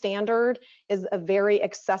open standard is a very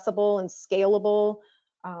accessible and scalable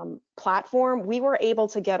platform, we were able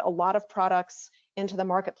to get a lot of products into the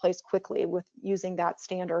marketplace quickly with using that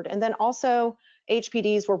standard. And then also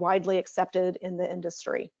HPDs were widely accepted in the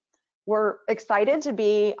industry. We're excited to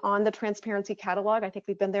be on the transparency catalog. I think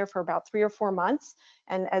we've been there for about 3 or 4 months.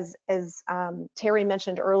 And as Terry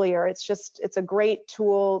mentioned earlier, it's a great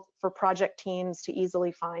tool for project teams to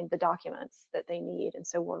easily find the documents that they need. And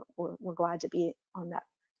so we're glad to be on that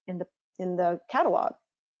in the catalog.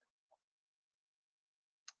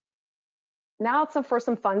 Now for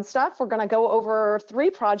some fun stuff. We're going to go over 3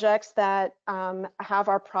 projects that have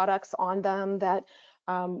our products on them that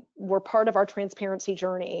were part of our transparency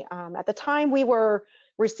journey. At the time we were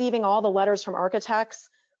receiving all the letters from architects,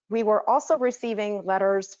 we were also receiving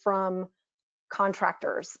letters from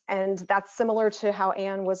contractors. And that's similar to how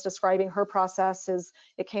Ann was describing her process. Is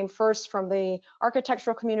it came first from the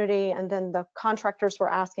architectural community, and then the contractors were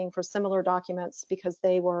asking for similar documents because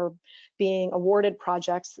they were being awarded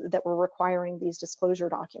projects that were requiring these disclosure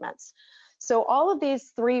documents. So all of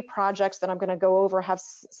these 3 projects that I'm going to go over have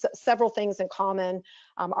several things in common.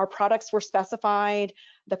 Our products were specified,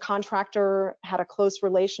 the contractor had a close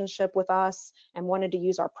relationship with us and wanted to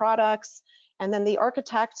use our products, and then the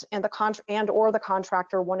architect and the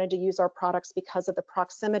contractor wanted to use our products because of the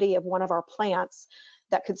proximity of one of our plants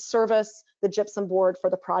that could service the gypsum board for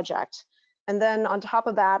the project. And then on top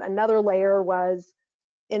of that, another layer was,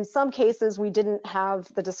 in some cases, we didn't have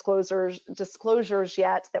the disclosures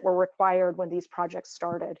yet that were required when these projects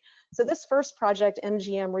started. So this first project,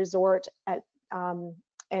 MGM Resort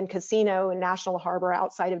and Casino in National Harbor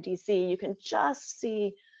outside of DC, you can just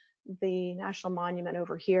see the National Monument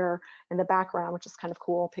over here in the background, which is kind of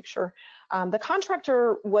cool picture. The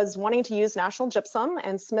contractor was wanting to use National Gypsum,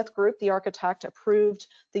 and Smith Group, the architect, approved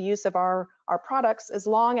the use of our products as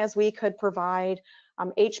long as we could provide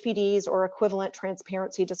HPDs or equivalent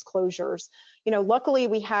transparency disclosures. You know, luckily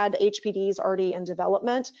we had HPDs already in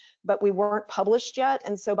development, but we weren't published yet.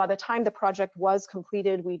 And so by the time the project was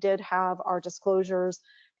completed, we did have our disclosures.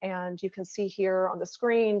 And you can see here on the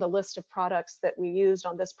screen the list of products that we used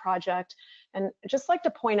on this project. And I'd just like to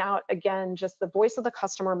point out again, just the voice of the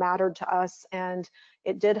customer mattered to us, and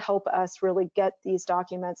it did help us really get these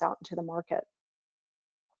documents out into the market.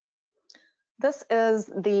 This is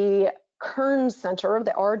the Kern Center,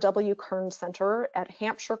 the R.W. Kern Center at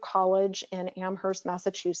Hampshire College in Amherst,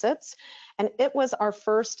 Massachusetts. And it was our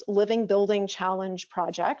first Living Building Challenge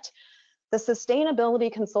project. The sustainability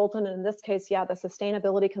consultant, in this case, the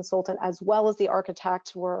sustainability consultant as well as the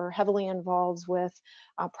architect were heavily involved with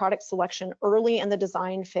product selection early in the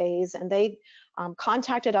design phase, and they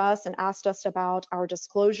contacted us and asked us about our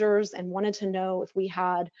disclosures and wanted to know if we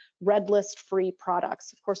had red list free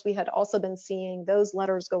products. Of course, we had also been seeing those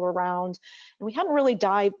letters go around, and we hadn't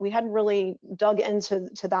really dug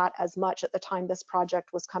into that as much at the time this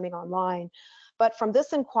project was coming online. But from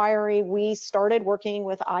this inquiry, we started working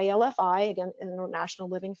with ILFI, again, International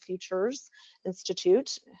Living Futures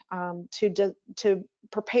Institute, to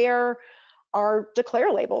prepare our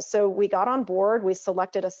declare labels. So we got on board, we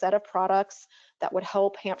selected a set of products that would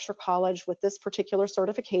help Hampshire College with this particular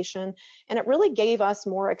certification, and it really gave us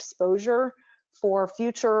more exposure for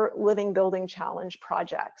future Living Building Challenge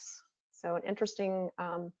projects. So an interesting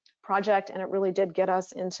project, and it really did get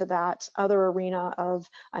us into that other arena of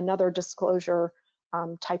another disclosure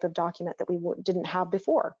type of document that we didn't have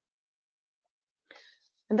before.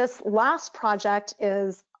 And this last project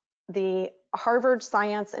is the Harvard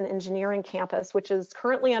Science and Engineering campus, which is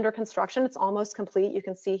currently under construction. It's almost complete. You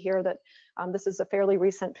can see here that this is a fairly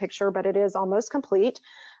recent picture, but it is almost complete.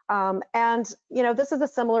 And this is a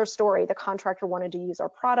similar story. The contractor wanted to use our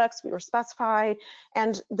products, we were specified,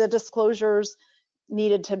 and the disclosures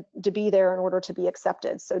needed to be there in order to be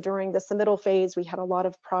accepted. So during the submittal phase, we had a lot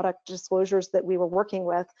of product disclosures that we were working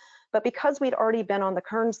with. But because we'd already been on the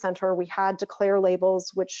Kern Center, we had declare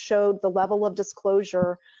labels which showed the level of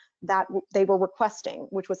disclosure that they were requesting,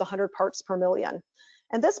 which was 100 parts per million.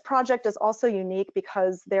 And this project is also unique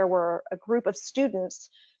because there were a group of students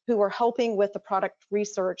who were helping with the product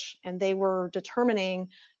research, and they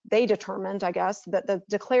determined, I guess, that the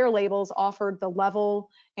declare labels offered the level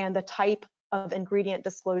and the type of ingredient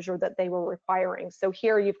disclosure that they were requiring. So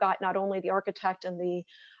here you've got not only the architect and the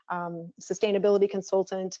sustainability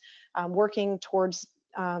consultant working towards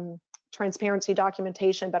transparency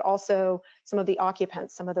documentation, but also some of the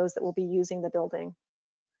occupants, some of those that will be using the building.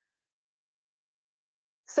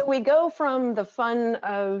 So we go from the fun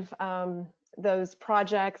of those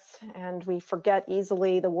projects, and we forget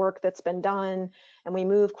easily the work that's been done, and we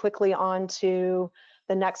move quickly on to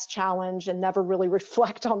the next challenge and never really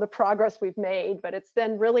reflect on the progress we've made. But it's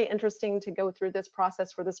been really interesting to go through this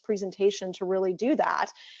process for this presentation to really do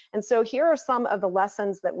that. And so here are some of the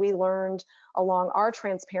lessons that we learned along our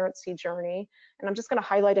transparency journey, and I'm just going to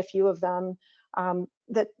highlight a few of them.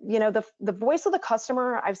 That the voice of the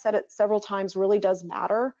customer, I've said it several times, really does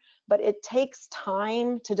matter, but it takes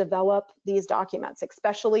time to develop these documents,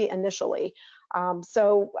 especially initially.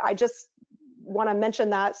 So I just want to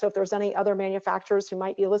mention that. So if there's any other manufacturers who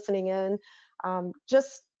might be listening in,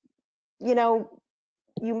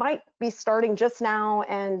 you might be starting just now,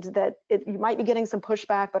 and that you might be getting some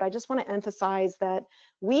pushback, but I just want to emphasize that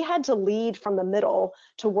we had to lead from the middle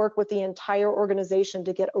to work with the entire organization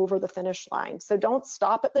to get over the finish line. So don't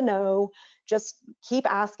stop at the no, just keep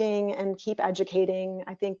asking and keep educating.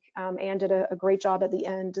 I think Anne did a great job at the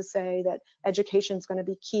end to say that education is going to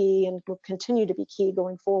be key and will continue to be key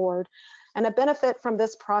going forward. And a benefit from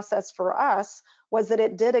this process for us was that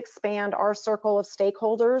it did expand our circle of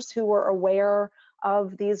stakeholders who were aware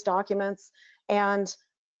of these documents, and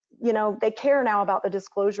they care now about the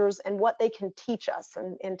disclosures and what they can teach us.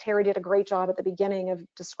 And Terry did a great job at the beginning of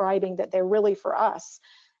describing that they're really for us,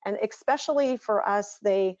 and especially for us,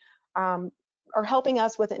 they are helping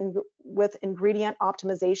us with ingredient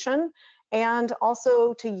optimization, and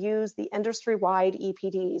also to use the industry-wide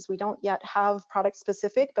EPDs. We don't yet have product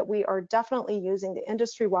specific, but we are definitely using the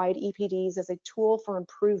industry-wide EPDs as a tool for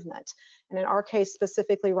improvement. And in our case,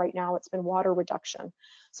 specifically right now, it's been water reduction.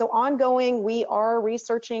 So ongoing, we are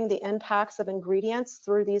researching the impacts of ingredients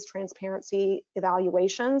through these transparency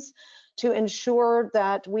evaluations to ensure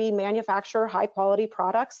that we manufacture high quality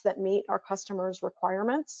products that meet our customers'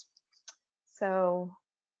 requirements. So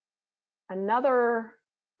another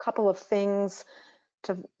couple of things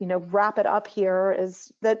to wrap it up here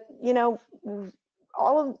is that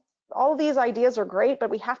all of these ideas are great, but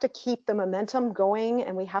we have to keep the momentum going,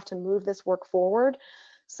 and we have to move this work forward.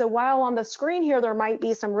 So while on the screen here there might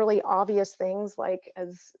be some really obvious things, like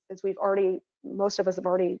as most of us have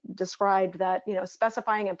already described, that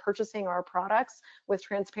specifying and purchasing our products with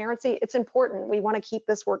transparency, it's important. We want to keep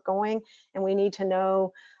this work going, and we need to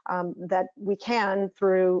know that we can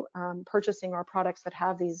through purchasing our products that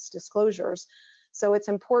have these disclosures. So it's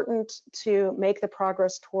important to make the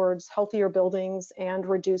progress towards healthier buildings and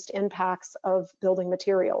reduced impacts of building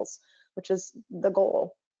materials, which is the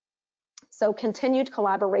goal. So continued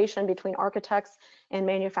collaboration between architects and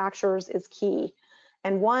manufacturers is key.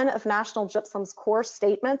 And one of National Gypsum's core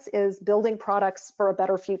statements is building products for a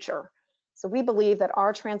better future. So we believe that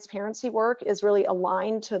our transparency work is really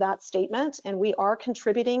aligned to that statement, and we are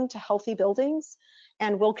contributing to healthy buildings,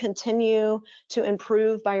 and will continue to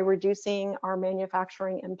improve by reducing our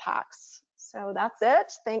manufacturing impacts. So that's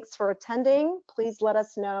it. Thanks for attending. Please let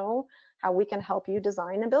us know how we can help you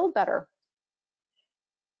design and build better.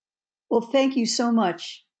 Well, thank you so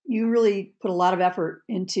much. You really put a lot of effort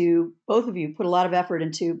into, both of you put a lot of effort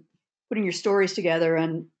into putting your stories together.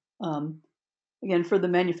 And again, for the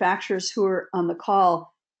manufacturers who are on the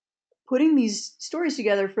call, putting these stories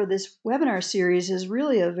together for this webinar series is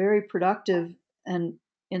really a very productive and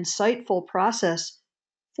insightful process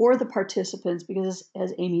for the participants because,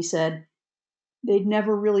 as Amy said, they'd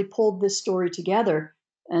never really pulled this story together.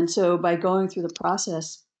 And so by going through the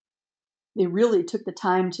process, they really took the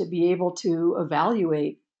time to be able to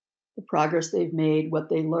evaluate the progress they've made, what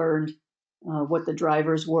they learned, what the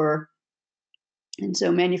drivers were. And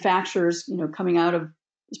so manufacturers, coming out of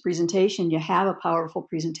this presentation, you have a powerful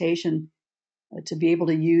presentation to be able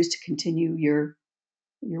to use to continue your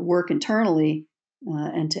work internally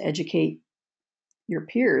and to educate your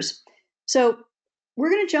peers. So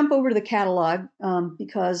we're going to jump over to the catalog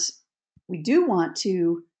because we do want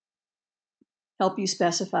to help you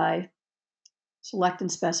select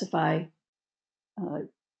and specify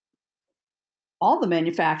all the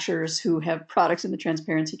manufacturers who have products in the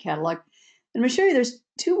transparency catalog. And I'm going to show you there's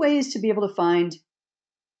two ways to be able to find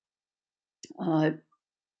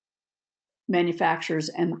manufacturers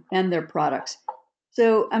and their products.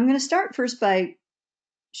 So I'm going to start first by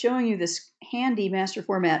showing you this handy master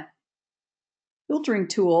format filtering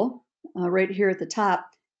tool right here at the top.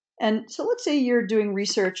 And so let's say you're doing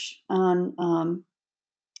research on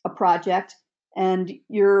a project and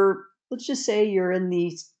let's just say you're in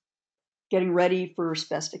the getting ready for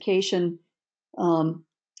specification.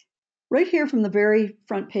 Right here from the very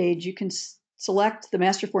front page, you can select the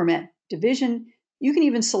master format division. You can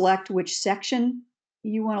even select which section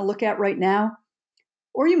you want to look at right now.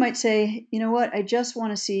 Or you might say, you know what, I just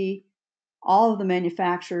want to see all of the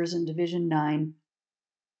manufacturers in Division 9.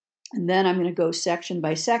 And then I'm going to go section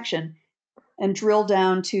by section and drill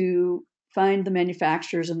down to find the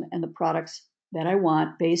manufacturers and the products that I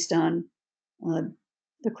want based on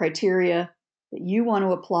the criteria that you want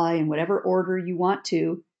to apply in whatever order you want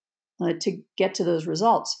to get to those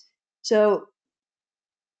results. So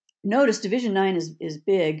notice Division 9 is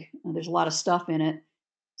big. There's a lot of stuff in it.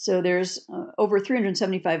 So there's over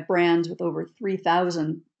 375 brands with over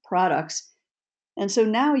 3,000 products. And so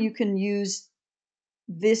now you can use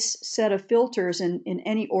this set of filters in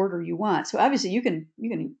any order you want. So obviously you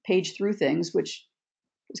can page through things, which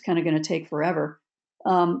is kind of going to take forever.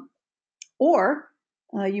 Or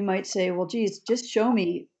you might say, well, geez, just show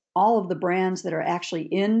me all of the brands that are actually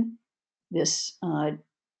in this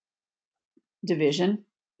division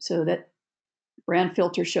so that brand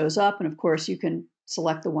filter shows up. And of course, you can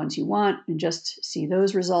select the ones you want and just see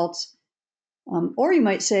those results. Or you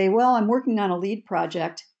might say, well, I'm working on a lead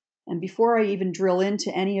project. And before I even drill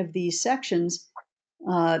into any of these sections,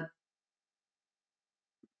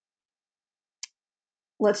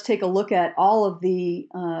 let's take a look at all of the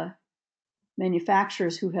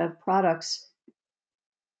manufacturers who have products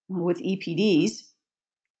with EPDs.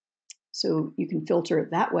 So you can filter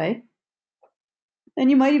it that way. And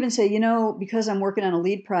you might even say, because I'm working on a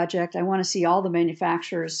lead project, I want to see all the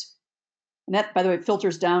manufacturers. And that, by the way,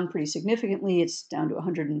 filters down pretty significantly. It's down to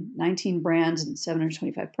 119 brands and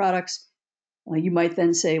 725 products. You might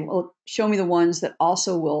then say, well, show me the ones that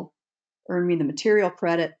also will earn me the material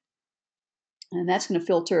credit. And that's going to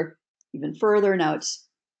filter even further. Now it's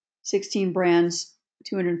 16 brands,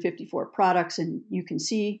 254 products, and you can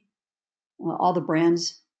see all the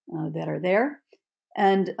brands that are there.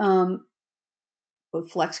 And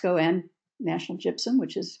both Flexco and National Gypsum,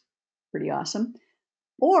 which is pretty awesome.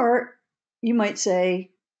 Or you might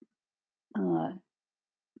say,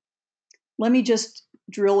 let me just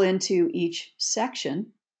drill into each section,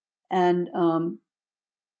 and I'm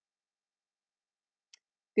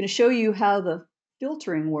going to show you how the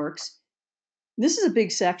filtering works. This is a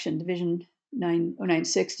big section, Division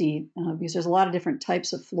 0960, because there's a lot of different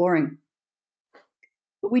types of flooring.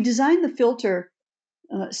 But we designed the filter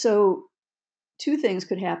so two things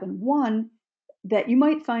could happen. One, that you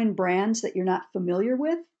might find brands that you're not familiar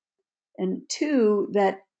with. And two,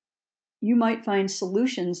 that you might find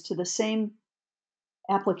solutions to the same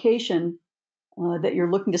application that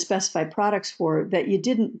you're looking to specify products for that you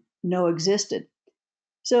didn't know existed.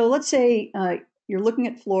 So let's say you're looking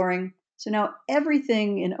at flooring. So now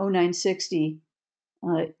everything in 0960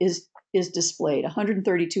 is displayed,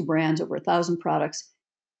 132 brands, over 1,000 products.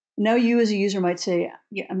 Now you as a user might say,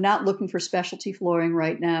 yeah, I'm not looking for specialty flooring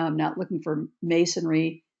right now. I'm not looking for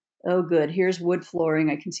masonry. Oh, good. Here's wood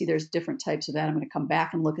flooring. I can see there's different types of that. I'm going to come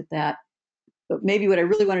back and look at that. But maybe what I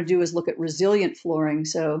really want to do is look at resilient flooring.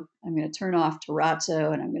 So I'm going to turn off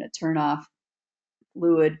terrazzo and I'm going to turn off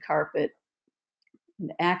fluid, carpet,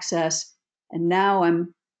 and access. And now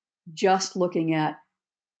I'm just looking at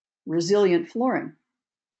resilient flooring,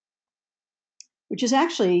 which is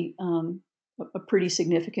actually a pretty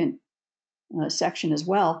significant section as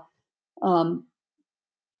well. And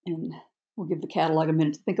we'll give the catalog a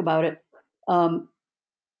minute to think about it.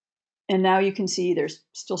 And now you can see there's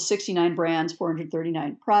still 69 brands,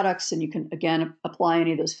 439 products, and you can, again, apply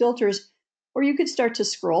any of those filters. Or you could start to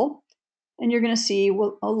scroll, and you're going to see,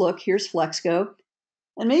 well, oh, look, here's Flexco.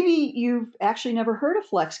 And maybe you've actually never heard of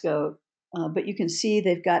Flexco, but you can see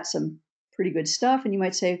they've got some pretty good stuff, and you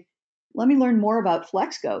might say, let me learn more about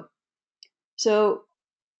Flexco. So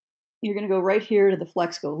you're going to go right here to the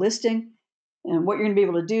Flexco listing, and what you're going to be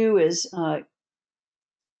able to do is, if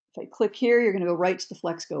I click here, you're going to go right to the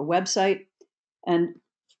Flexco website. And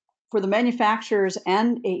for the manufacturers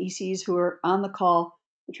and AECs who are on the call,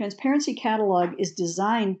 the transparency catalog is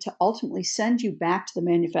designed to ultimately send you back to the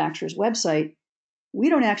manufacturer's website. We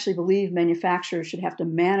don't actually believe manufacturers should have to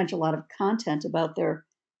manage a lot of content about their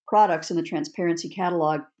products in the transparency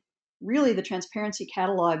catalog. Really, the transparency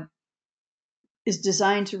catalog is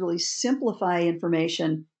designed to really simplify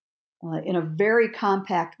information in a very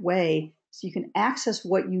compact way so you can access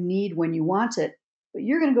what you need when you want it, but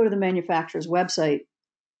you're going to go to the manufacturer's website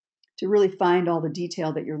to really find all the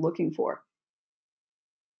detail that you're looking for.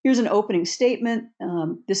 Here's an opening statement.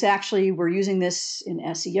 This actually, we're using this in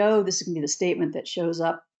SEO. This is going to be the statement that shows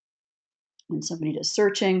up when somebody does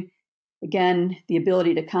searching. Again, the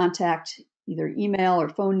ability to contact either email or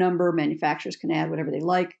phone number. Manufacturers can add whatever they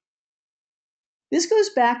like. This goes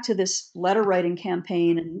back to this letter writing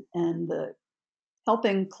campaign and the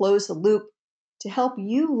helping close the loop to help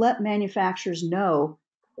you let manufacturers know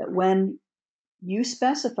that when you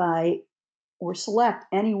specify or select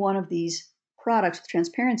any one of these products with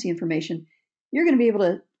transparency information, you're going to be able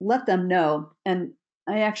to let them know. And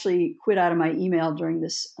I actually quit out of my email during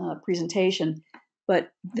this presentation,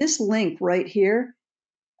 but this link right here,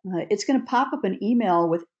 it's going to pop up an email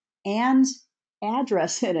with Anne's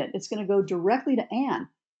address in it. It's going to go directly to Anne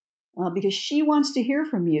because she wants to hear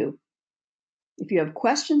from you. If you have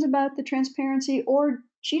questions about the transparency, or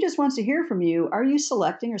she just wants to hear from you, are you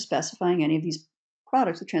selecting or specifying any of these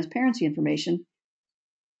products with transparency information?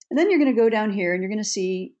 And then you're going to go down here and you're going to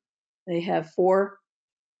see they have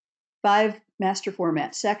 5 master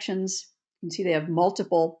format sections. You can see they have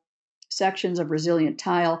multiple sections of resilient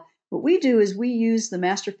tile. What we do is we use the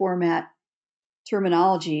master format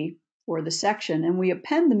terminology for the section, and we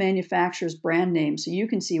append the manufacturer's brand name so you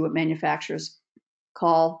can see what manufacturers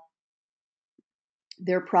call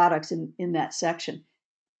their products in that section.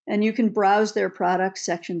 And you can browse their products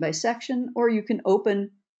section by section, or you can open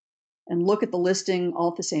and look at the listing all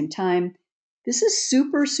at the same time. This is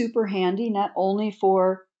super, super handy, not only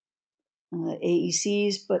for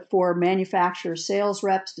AECs, but for manufacturers, sales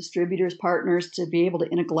reps, distributors, partners to be able to,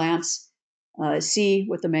 in a glance, see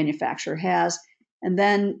what the manufacturer has. And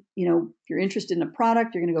then, if you're interested in a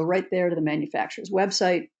product, you're going to go right there to the manufacturer's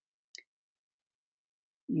website.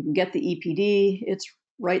 You can get the EPD. It's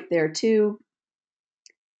right there too.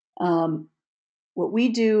 What we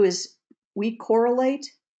do is we correlate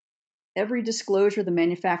every disclosure the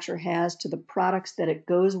manufacturer has to the products that it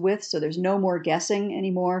goes with, so there's no more guessing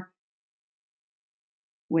anymore.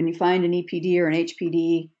 When you find an EPD or an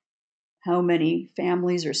HPD, how many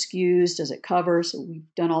families or SKUs does it cover? So we've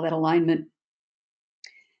done all that alignment.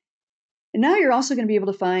 And now you're also going to be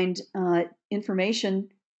able to find information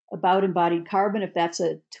about embodied carbon if that's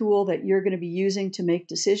a tool that you're going to be using to make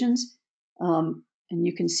decisions. And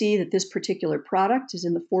you can see that this particular product is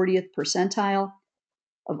in the 40th percentile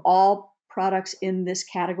of all products in this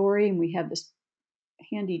category. And we have this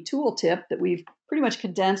handy tooltip that we've pretty much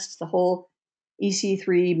condensed the whole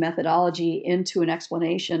EC3 methodology into an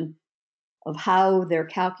explanation of how they're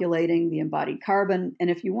calculating the embodied carbon. And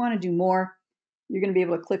if you want to do more, you're going to be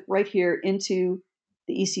able to click right here into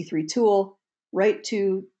the EC3 tool, right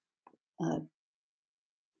to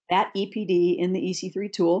that EPD in the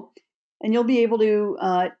EC3 tool, and you'll be able to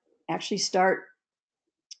actually start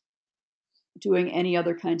doing any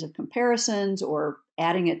other kinds of comparisons or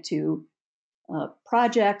adding it to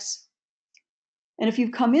projects. And if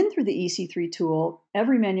you've come in through the EC3 tool,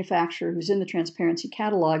 every manufacturer who's in the transparency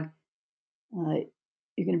catalog,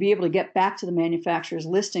 you're going to be able to get back to the manufacturer's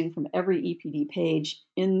listing from every EPD page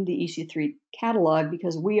in the EC3 catalog,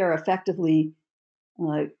 because we are effectively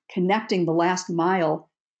connecting the last mile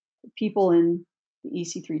people in the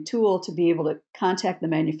EC3 tool to be able to contact the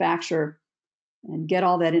manufacturer and get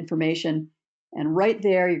all that information. And right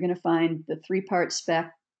there, you're going to find the 3-part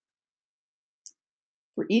spec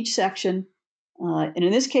for each section. And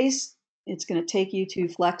in this case, it's going to take you to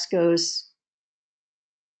Flexco's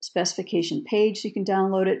specification page so you can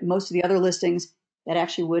download it. Most of the other listings, that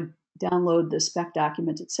actually would download the spec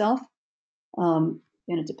document itself. And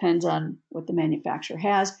it depends on what the manufacturer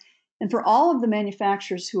has. And for all of the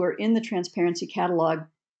manufacturers who are in the transparency catalog,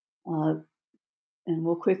 and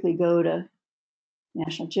we'll quickly go to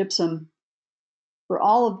National Gypsum. For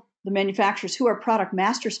all of the manufacturers who are product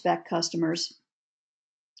master spec customers,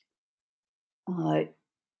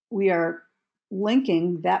 we are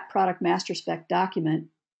linking that product master spec document.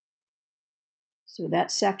 So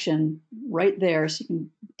that section right there, so you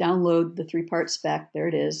can download the 3-part spec. There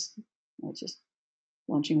it is. It's just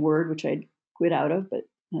launching Word, which I'd quit out of, but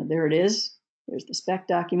there it is. There's the spec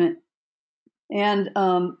document. And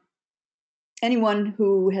anyone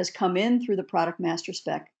who has come in through the product master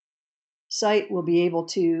spec site will be able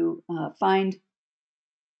to find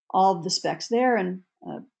all of the specs there. And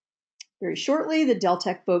very shortly, the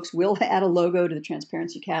Deltec folks will add a logo to the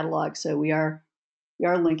transparency catalog. So we are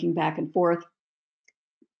linking back and forth.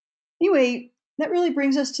 Anyway, that really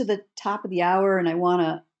brings us to the top of the hour, and I want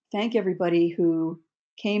to thank everybody who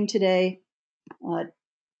came today to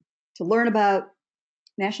learn about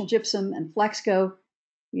National Gypsum and Flexco.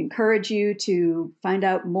 We encourage you to find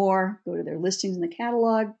out more. Go to their listings in the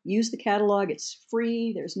catalog. Use the catalog. It's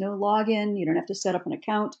free. There's no login. You don't have to set up an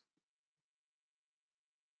account.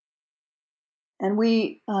 And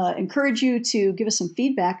we encourage you to give us some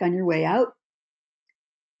feedback on your way out.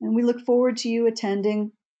 And we look forward to you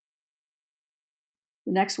attending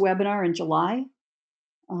the next webinar in July,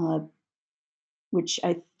 which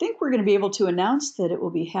I think we're going to be able to announce that it will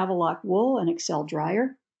be Havelock Wool and Excel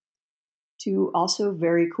Dryer, two also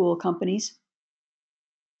very cool companies.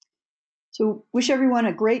 So wish everyone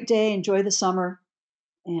a great day. Enjoy the summer.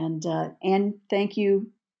 And thank you.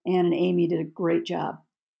 Ann and Amy did a great job.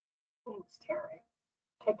 Thanks, Terry.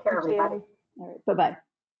 Take care, everybody. All right. Bye-bye.